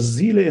 که در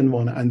زیل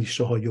عنوان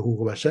اندیشه های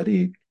حقوق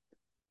بشری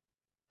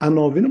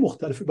عناوین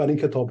مختلفی برای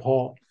این کتاب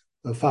ها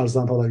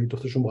فرزند ها را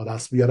دخترشون با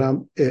دست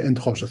بیارم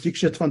انتخاب شد.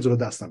 یکیش اتفاقاً جلو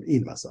دستم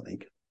این مثلا این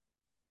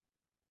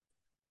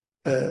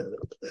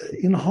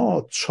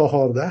اینها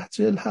 14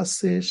 جلد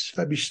هستش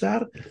و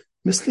بیشتر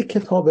مثل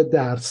کتاب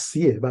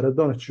درسیه برای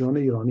دانشجویان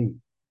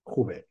ایرانی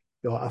خوبه،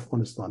 یا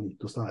افغانستانی،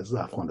 دوستان عزیز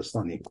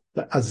افغانستانی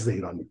و عزیز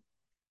ایرانی.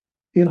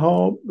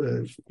 اینها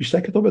بیشتر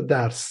کتاب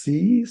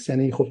درسی است،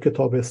 یعنی خب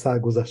کتاب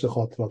سرگذشت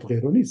خاطرات و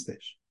غیره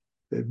نیستش،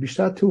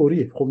 بیشتر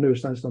تئوریه. خب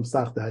نوشتنش هم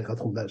سخته، حقیقت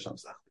خوندنش هم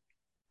سخته،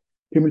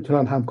 که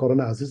میتونن همکاران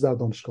عزیز در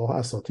دانشگاه ها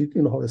اساتید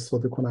اینها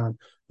استفاده کنن،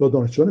 یا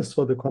دانشجویان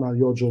استفاده کنن،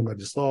 یا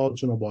ژورنالیست‌ها،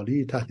 جناب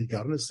عالی،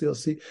 تحلیلگران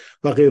سیاسی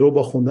و غیره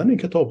با خوندن این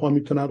کتاب ها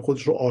میتونن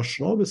خودش رو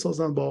آشنا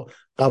بسازن با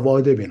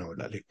قواعد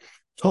بین‌المللی.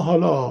 تا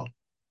حالا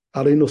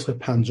برای نسخه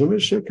 5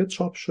 شرکت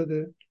چاپ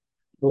شده،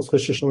 نسخه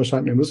 6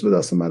 هم امروز به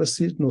دست من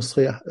رسید،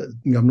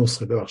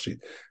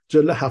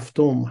 جلد 7،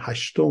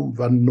 8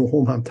 و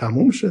 9 هم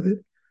تموم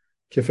شده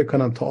که فکر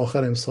کنم تا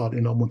آخر امسال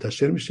اینا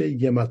منتشر میشه.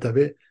 یه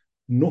مرتبه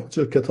 9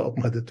 جلد کتاب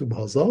اومده تو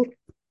بازار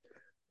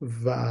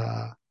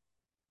و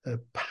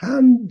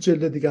 5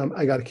 جلد دیگه هم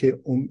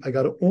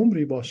اگر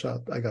عمری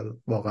باشد، اگر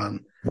واقعا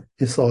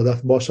این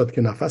سعادت باشد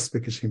که نفس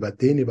بکشیم و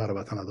دینی برای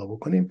وطن ادا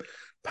بکنیم،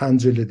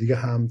 5 جلد دیگه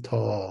هم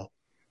تا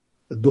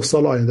 2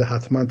 سال آینده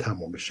حتما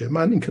تمام بشه.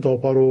 من این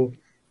کتاب ها رو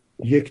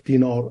 1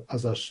 دینار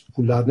ازش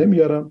پول در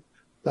نمیارم.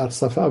 در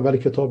صفحه اول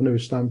کتاب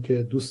نوشتم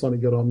که دوستان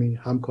گرامی،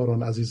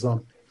 همکاران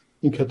عزیزان،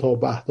 این کتاب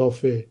به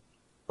اهداف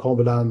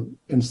کاملا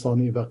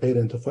انسانی و غیر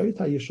انتفاعی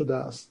تهیه شده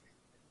است.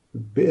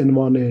 به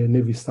عنوان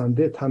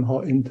نویسنده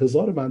تنها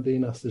انتظار بنده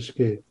این استش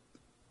که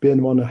به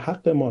عنوان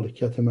حق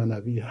مالکیت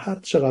معنوی هر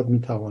چقدر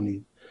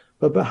میتوانید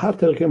و به هر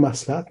طریق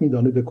مصلحت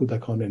میدانید به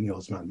کودکان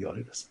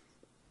نیازمندیاری رسید.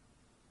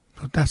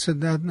 دست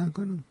درد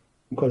نکنم.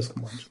 این کارست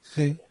که ما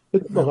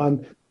واقعا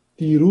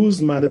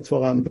دیروز من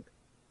اتفاقا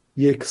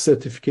یک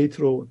سرتیفیکیت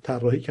رو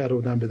طراحی کرده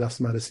بودم، به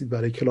دست من رسید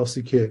برای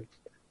کلاسی که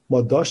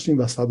ما داشتیم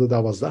و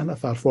 112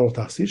 نفر فارغ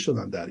التحصیل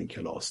شدن در این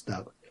کلاس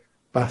در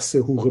بحث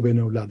حقوق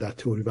بین‌الملل در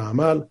تئوری و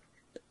عمل.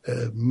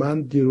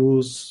 من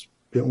دیروز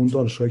به اون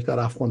دانشگاهی در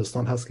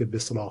افغانستان هست که به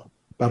اصطلاح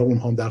برای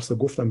اونها هم درس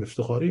گفتم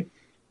افتخاری،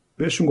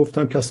 بهشون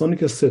گفتم کسانی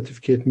که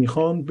سرتیفیکیت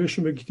میخوان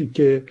بهشون بگید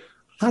که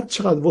هر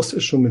چقدر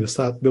وسعشون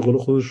میرسد به قول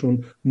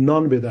خودشون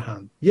نان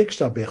بدهند، 1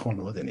 شب به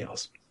خانواده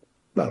نیاز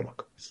برای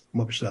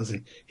ما بیشتر از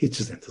این هیچ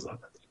چیز انتظار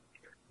نداریم.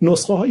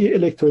 نسخه های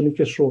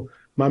الکترونیکش رو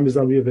من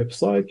میذارم روی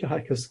وبسایت که هر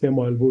کسی که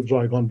مایل بود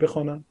رایگان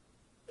بخونن،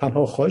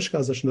 تنها خواهش که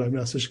ازشون دارم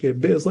این هستش که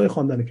به ازای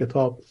خواندن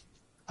کتاب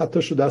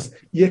حتی شده است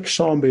یک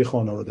شام به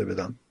خانواده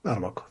بدن، بر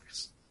ما کافی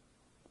است،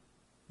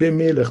 به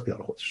میل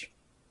اختیار خودشون.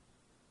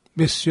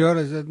 بسیار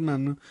ازت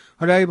ممنون.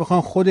 حالا اگه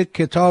بخوان خود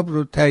کتاب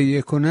رو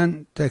تهیه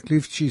کنن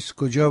تکلیف چیست؟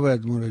 کجا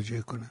باید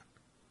مراجعه کنن؟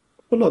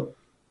 حالا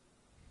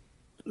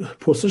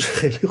پرسش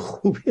خیلی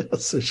خوبی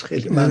هستش،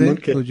 خیلی ممنون.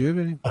 که کجا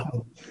بریم؟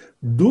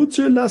 2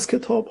 جلد از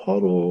کتاب ها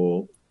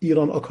رو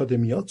ایران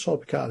آکادمیات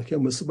چاپ کرد که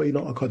مثل با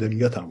ایران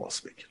آکادمیات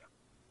تماس بگیرم.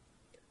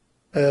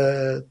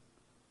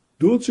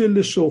 2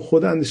 جلدش رو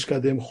خود اندیش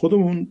کردیم،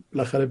 خودمون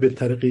بالاخره به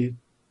طریقی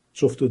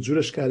جفت و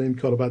جورش کردیم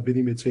که رو بعد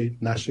بدیم یه توی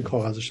نشر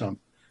کاغذش هم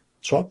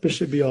چاپ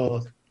بشه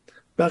بیاد.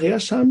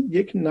 بقیهش هم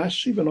یک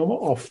نشری به نام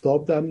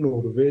آفتاب در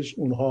نروژ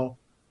اونها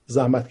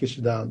زحمت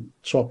کشیدن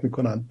چاپ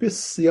میکنن،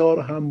 بسیار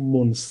هم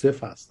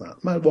منصف هستن.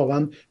 من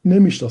واقعا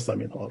نمیشناسم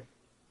اینها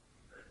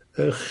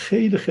رو،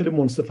 خیلی خیلی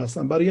منصف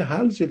هستن. برای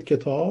هر جلد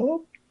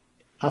کتاب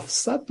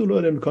 $700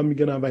 امریکا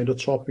میگیرن و این رو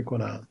چاپ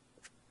میکنن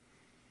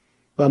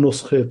و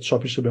نسخه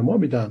چاپیش به ما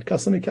میدن.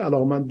 کسانی که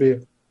علاقمند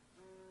به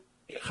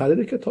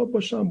خرید کتاب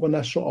باشن با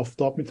نشر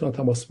آفتاب میتونن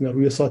تماس بگیرن،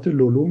 روی سایت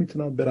لولو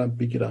میتونن برن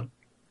بگیرن.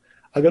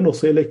 اگر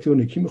نسخه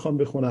الکترونیکی میخوان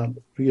بخونن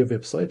روی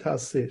وبسایت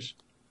هستش.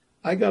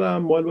 اگر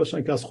هم مایل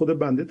باشن که از خود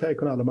بنده تهیه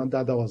کنن، الان من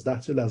 12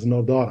 جلد از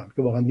اینا دارم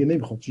که واقعا دیگه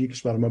نمیخوام چون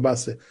یکیش برای من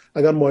بسه.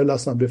 اگر مایل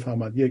هستن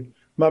بفهمن یک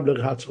مبلغ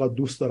هر چقدر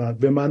دوست دارن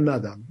به من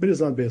ندم،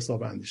 بریزن به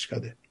حساب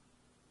اندیشکده،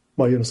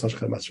 ما یه نسخه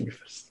خدمتشون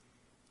میفرستیم.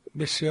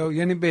 بسیار.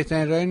 یعنی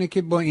بهترین راه اینه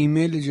که با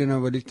ایمیل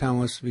جناب عالی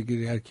تماس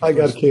بگیری هر کی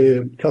اگر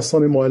که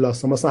کسانی مایل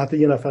هستن، مثلا حتی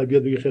یه نفر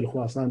بیاد بگه خیلی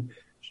خوب هستن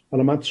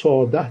حالا من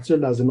 14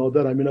 جلد از اینا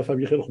دارم، یه نفر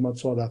بگه خیلی خوب من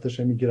 14 تاش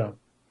میگیرم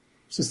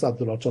 $300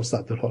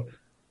 $400،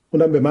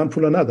 اونم به من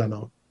پول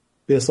ندن،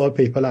 به حساب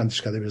پیپل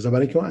اندیشکده بریزن.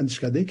 برای اینکه اون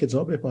اندیشکده‌ای که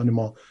جناب بهبانی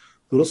ما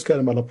درست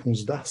کردیم الان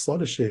 15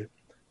 سالشه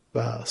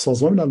و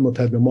سازمان ملل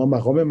متحد به ما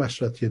مقام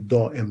مشورتی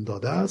دائم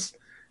داده است،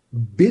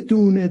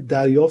 بدون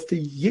دریافت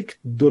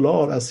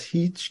 $1 از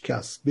هیچ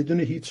کس، بدون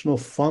هیچ نوع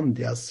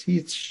فاندی از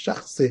هیچ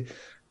شخص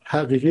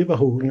حقیقی و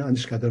حقوقی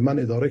اندیشکده من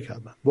اداره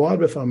کردم. باور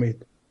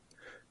بفرمایید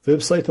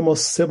وبسایت ما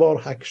 3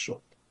 بار هک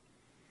شد.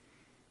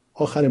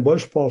 آخرین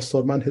بارش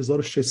پارسال من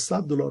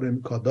 $1600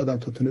 امریکا دادم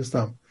تا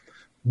تونستم.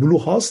 بلو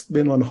هاست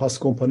به عنوان هاست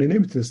کمپانی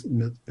نمیتونست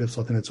این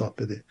وبسایت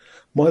نجات بده.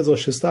 ما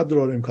 $1600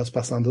 امریکا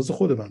پس انداز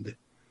خود بنده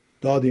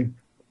دادیم،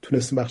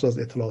 تونستیم بخش از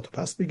اطلاعات رو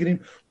پس بگیریم.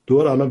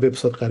 دور الان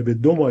وبسایت غربی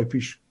 2 ماه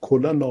پیش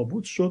کلا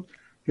نابود شد.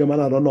 یا من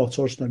الان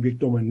ناچار شدم یک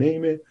دومین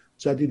نیم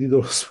جدیدی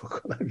درست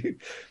بکنم، یک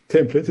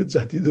تمپلیت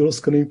جدید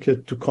درست کنیم که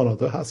تو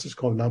کانادا هستش،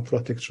 کاملا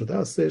پروتکت شده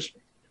هستش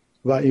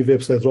و این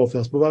وبسایت راه افتاده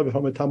است. باور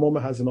بفرمایید تمام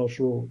هزینه‌اش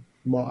رو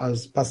ما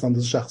از پس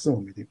انداز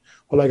شخصیمون میدیم.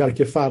 حالا اگر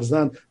که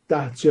فرضاً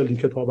 10 جلد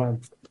کتابم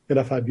یه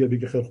نفر بیا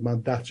بگه خیلی من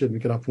 10 جلد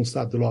میگیرم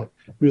 $500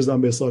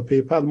 میذارم به حساب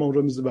پیپل، ما اون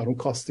رو میذاریم بر اون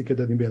کاستی که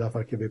دادیم به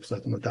نفر که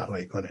وبسایتمون رو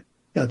طراحی کنه.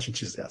 یعنی چه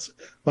چیزی هست.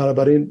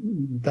 بنابراین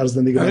در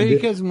زندگی من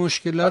یکی از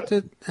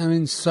مشکلات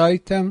همین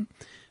سایتم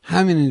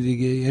همینه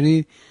دیگه.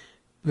 یعنی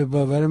به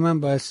باور من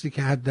بایستی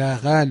که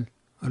حداقل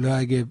حالا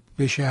اگه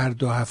بشه هر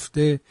 2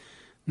 هفته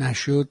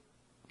نشد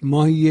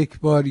ماهی یک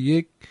بار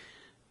یک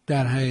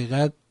در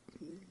حقیقت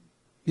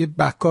یه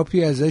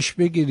بکاپی ازش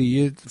بگیری،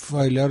 یه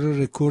فایل‌ها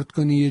رو رکورد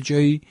کنی، یه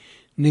جایی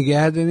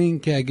نگه دارین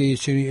که اگه یه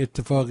چنین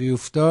اتفاقی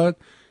افتاد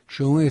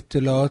شما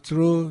اطلاعات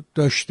رو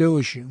داشته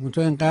باشی.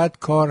 منتها اینقدر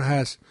کار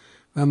هست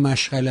و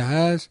مشغله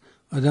هست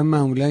آدم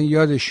معمولا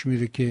یادش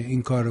میره که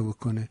این کار رو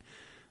بکنه.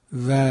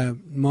 و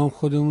ما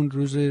خودمون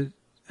روز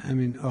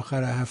همین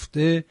آخر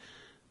هفته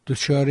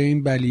دچار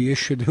این بلیه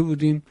شده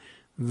بودیم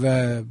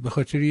و به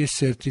خاطر یه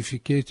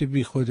سرتیفیکیت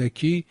بی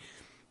خودکی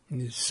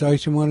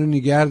سایت ما رو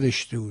نگه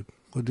داشته بود،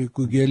 خود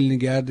گوگل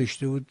نگه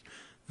داشته بود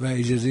و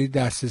اجازه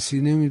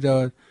دسترسی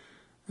نمیداد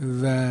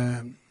و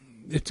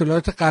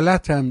اطلاعات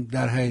غلط هم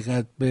در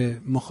حقیقت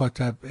به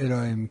مخاطب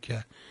ارائه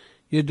میکرد.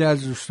 یه در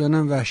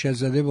دوستانم وحشت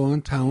زده با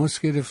من تماس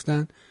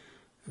گرفتن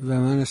و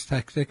من از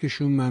تک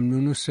تکشون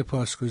ممنون و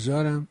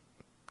سپاسگزارم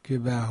که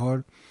به هر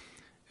حال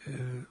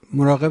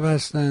مراقب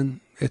هستن،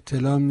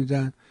 اطلاع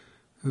میدن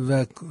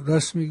و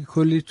راست میگی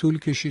کلی طول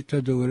کشید تا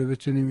دوباره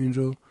بتونیم این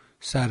رو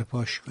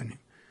سرپاش کنیم.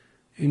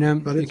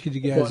 اینم یکی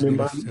دیگه از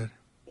گرفتاره.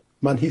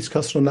 من هیچ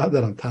کس رو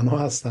ندارم، تنها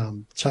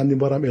هستم. چندین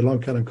بارم اعلام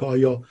کردم که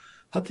آیا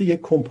حتی یک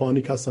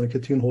کمپانی کسانی که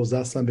تو این حوزه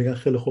هستن بگن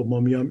خیلی خوب ما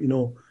میام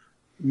اینو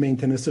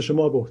مینتیننسش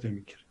ما به عهده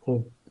میگیریم.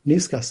 خب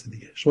نیست کسی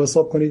دیگه. شما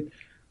حساب کنید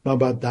من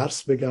بعد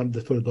درس بگم،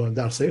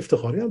 درس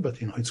افتخاری البته،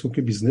 اینها هیچ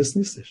که بیزنس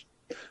نیستش.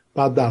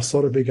 بعد درس‌ها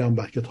رو بگم،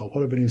 بعد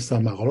کتاب‌ها رو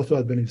بنویسم، مقالات رو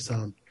بعد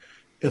بنویسم،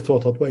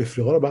 ارتباطات با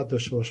افریقا رو بعد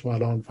داشته باشم.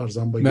 الان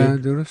فرضاً با یک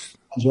درست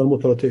انجمن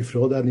مطالعات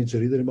افریقا در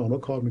نیجری داریم با اونها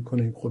کار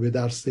میکنیم. خب یه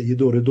درس یه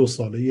دوره 2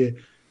 ساله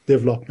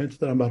دیولپمنت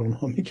دارم برای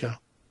اونها میگم.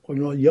 خب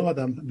اینا یه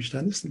آدم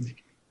بیشتر نیست دیگه.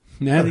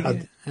 نه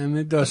دیگه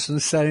همه داستان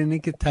سر اینه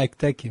که تک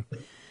تکیم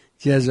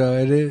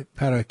جزایر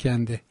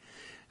پراکنده.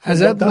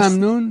 ازت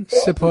ممنون،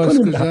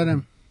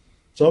 سپاسگزارم.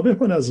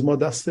 جواب از ما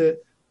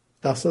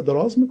دست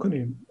دراز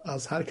میکنیم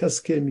از هر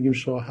کس که میگیم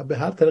شما به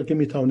هر طریقی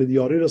میتونید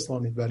یاری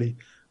رسانید، ولی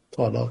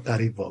تا حالا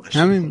قریب واقع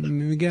همین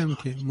میگم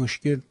که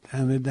مشکل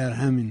همه در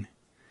همینه.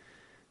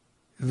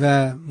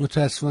 و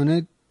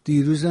متاسفانه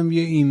دیروزم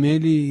یه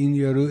ایمیلی این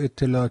یارو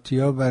اطلاعاتی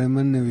ها برای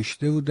من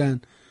نوشته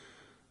بودن،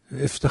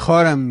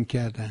 افتخارم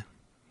میکردن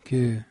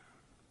که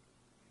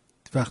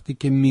وقتی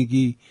که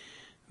میگی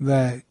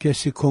و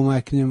کسی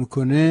کمک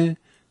نمیکنه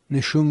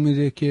نشون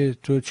میده که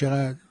تو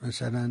چقدر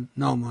مثلا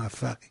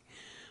ناموفقی.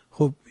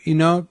 خب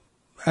اینا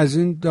از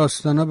این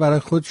داستانا برای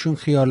خودشون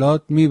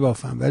خیالات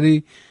میبافن،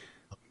 ولی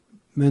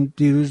من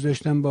دیروز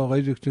داشتم با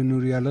آقای دکتر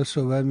نوری‌الله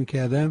صحبت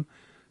میکردم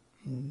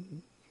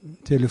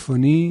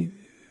تلفنی،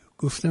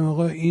 گفتم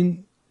آقا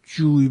این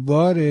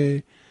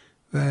جویباره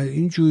و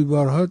این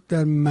جویبارها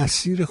در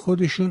مسیر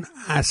خودشون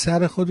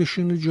اثر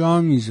خودشون رو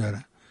جا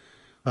میذارن.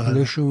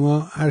 حالا شما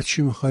هر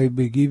چی میخوای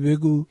بگی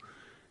بگو.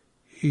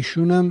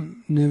 ایشون هم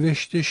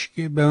نوشتش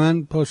که به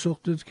من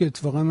پاسخ داد که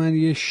اتفاقا من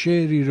یه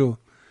شعری رو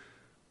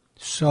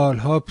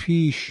سالها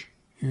پیش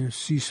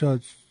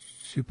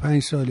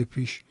 35 سال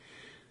پیش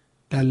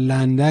در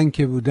لندن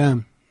که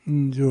بودم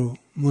این رو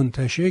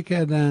منتشر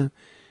کردم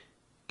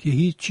که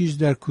هیچ چیز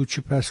در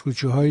کوچه پس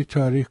کوچه های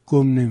تاریخ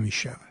گم نمی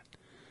شود.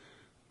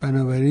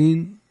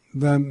 بنابراین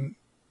و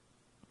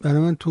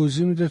برای من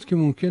توضیح میداد که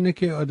ممکنه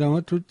که آدم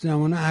ها تو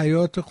زمان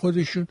حیات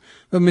خودشون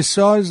و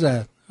مثال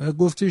زد و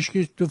گفتش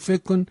که تو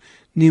فکر کن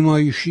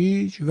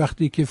نیمایشی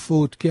وقتی که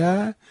فوت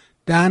کرد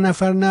 10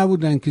 نفر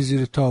نبودن که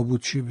زیر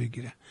تابوت چی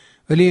بگیرن،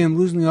 ولی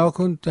امروز نگاه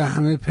کن تا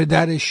همه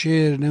پدر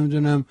شعر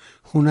نمیدونم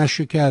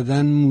خونه‌شو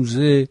کردن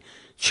موزه،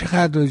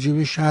 چقدر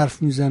راجبش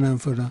حرف میزنن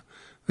فلان،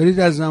 ولی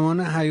در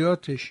زمان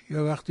حیاتش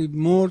یا وقتی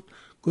مرد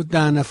گفت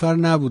 10 نفر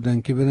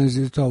نبودن که برن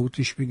زیر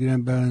تابوتش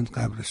بگیرن برن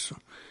قبرستون.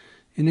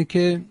 اینه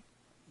که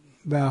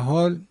به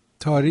حال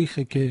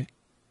تاریخی که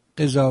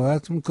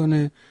قضاوت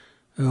میکنه.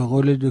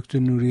 قول دکتر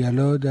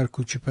نوری‌الله در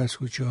کوچه پس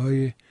کوچه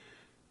های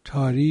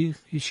تاریخ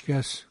هیچ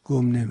کس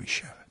گم نمی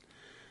شود.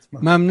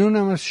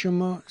 ممنونم از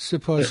شما،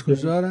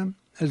 سپاسگزارم.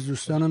 از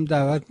دوستانم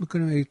دعوت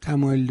میکنم اگه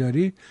تمایل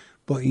دارید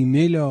با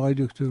ایمیل آقای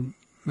دکتر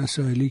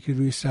مسائلی که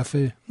روی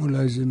صفحه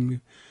ملاحظه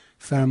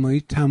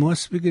می‌فرمایید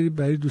تماس بگیرید.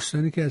 برای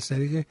دوستانی که از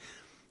طریق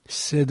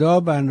صدا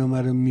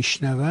برنامه رو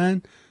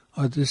میشنون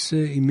آدرس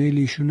ایمیل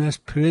ایشون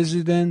است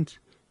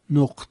president.apgc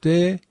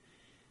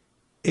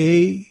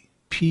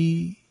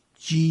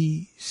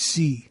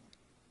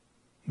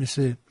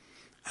مثل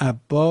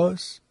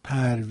عباس،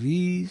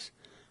 پرویز،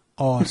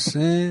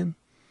 قاسم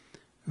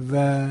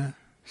و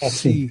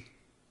سی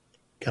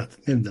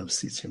کت نمیدونم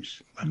سی چی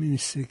میشه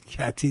مثل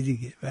کتی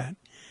دیگه و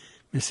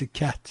مثل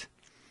کت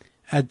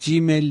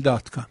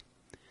 @gmail.com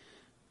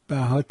به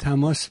ها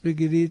تماس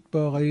بگیرید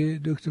با آقای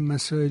دکتر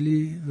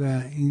مسائلی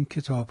و این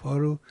کتاب ها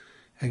رو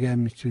اگر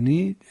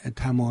میتونید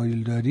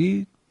تمایل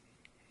دارید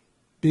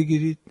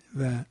بگیرید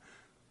و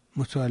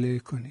مطالعه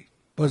کنید.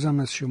 بازم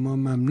از شما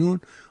ممنون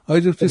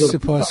آقای دکتر،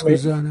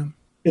 سپاسگزارم.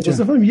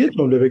 اجازه کنم یک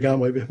جمله بگم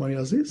آقای بهبانی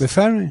عزیز؟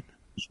 بفرمایید.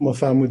 شما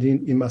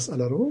فرمودین این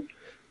مسئله رو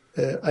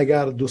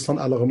اگر دوستان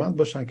علاقمند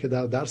باشن که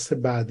در درس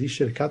بعدی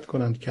شرکت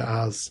کنند که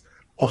از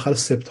آخر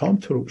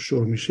سپتامبر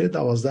شروع میشه،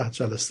 12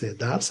 جلسه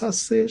درس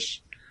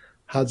هستش،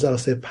 هر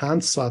جلسه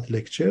 5 ساعت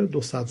لکچر،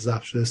 2 ساعت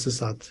ضبط شده، 3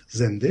 ساعت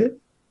زنده،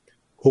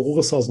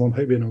 حقوق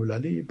سازمان‌های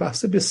بین‌المللی،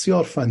 بحث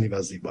بسیار فنی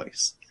و زیبایی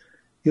است.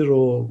 این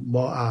رو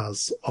ما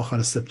از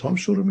آخر سپتامبر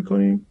شروع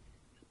میکنیم.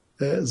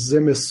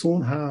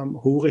 زمستون هم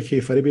حقوق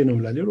کیفری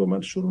بین‌المللی رو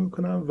من شروع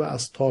میکنم و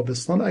از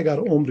تابستان اگر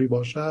عمری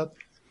باشد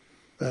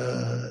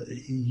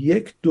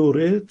یک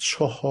دوره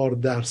 4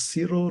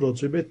 درسی رو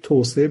راجع به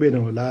توسعه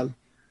بین‌الملل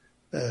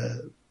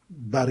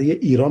برای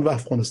ایران و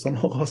افغانستان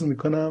آغاز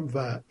میکنم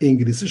و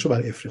انگلیسیشو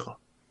برای افریقا.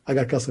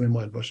 اگر کسانی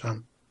مایل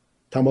باشن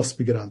تماس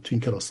بگیرن، تو این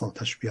کلاس‌ها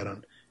تشریف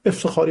بیارن.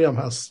 افتخاری هم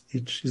هست،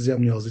 هیچ چیزی هم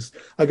نیازی است.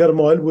 اگر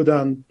مایل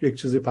بودن یک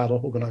چیزی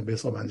پرداخت بکنن به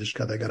حساب اندیش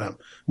کرد، اگرم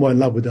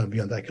مایل نبودن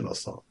بیان در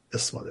کلاس‌ها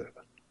استفاده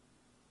بکنن.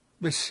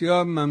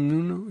 بسیار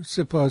ممنون و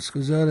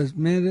سپاسگزار از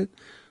مهرت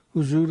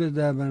حضور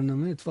در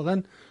برنامه.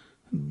 اتفاقا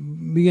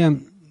میگم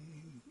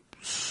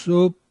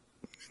صبح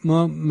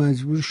ما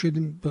مجبور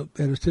شدیم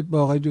برای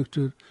با آقای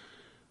دکتر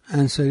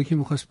انصاری که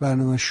میخواست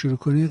برنامه شروع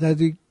کنه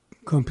قدری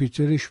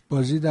کامپیوترش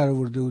بازی در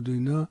آورده بود و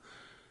اینا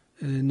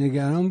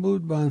نگران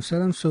بود. با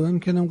همسرم صحبت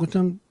میکردم،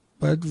 گفتم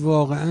باید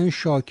واقعا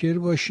شاکر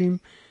باشیم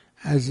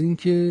از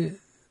اینکه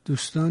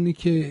دوستانی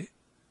که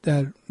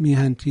در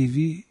میهن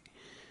تیوی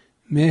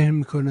مهر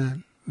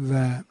میکنن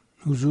و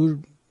حضور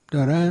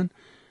دارن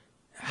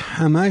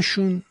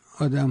همهشون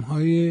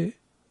آدمهای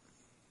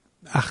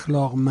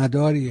اخلاق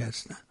مداری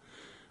هستن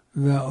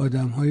و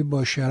آدمهای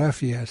با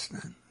شرفی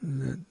هستن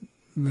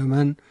و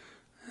من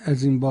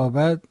از این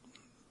بابت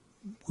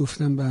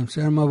گفتم به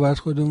همسر ما باید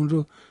خودمون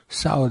رو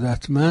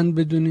سعادتمند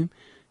بدونیم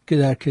که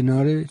در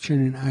کنار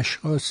چنین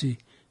اشخاصی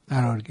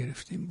قرار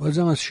گرفتیم.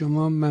 بازم از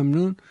شما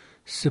ممنون،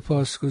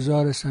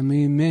 سپاسگزار از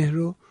همه مهر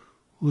و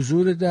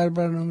حضور در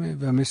برنامه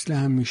و مثل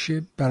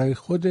همیشه برای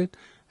خودت،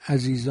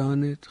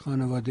 عزیزانت،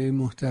 خانواده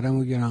محترم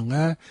و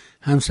گرانقدر،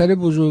 همسر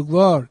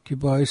بزرگوار که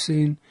باعث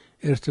این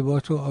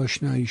ارتباط و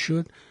آشنایی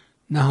شد،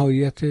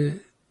 نهایت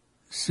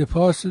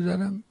سپاس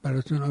دارم.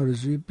 براتون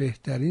آرزوی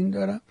بهترین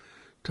دارم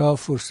تا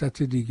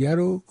فرصت دیگر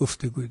و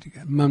گفتگوی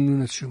دیگر.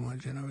 ممنون از شما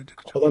جناب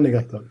دکتر. خدا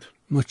نگهدارتون.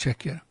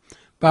 متشکرم.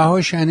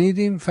 بها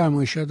شنیدیم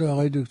فرمایشات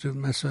آقای دکتر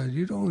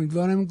مسائلی رو.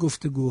 امیدوارم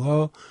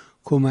گفتگوها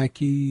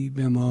کمکی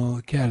به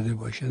ما کرده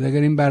باشد.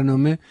 اگر این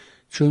برنامه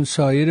چون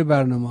سایر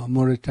برنامه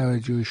مورد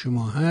توجه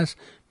شما هست،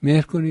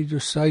 مهر کنید و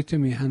سایت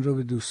میهن رو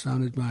به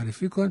دوستانت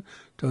معرفی کن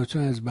تا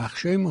بتونن از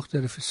بخشای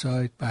مختلف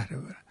سایت بهره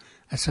ببرن.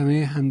 از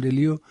همه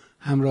همدلی و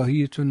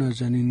همراهی تو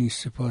نازنین نیز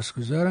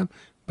سپاسگزارم.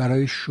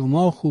 برای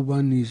شما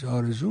خوبان نیز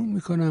آرزو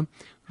میکنم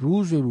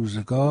روز و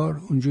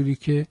روزگار اونجوری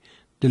که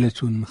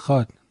دلتون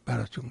میخواد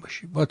براتون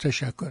باشی. با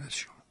تشکر از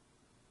شما.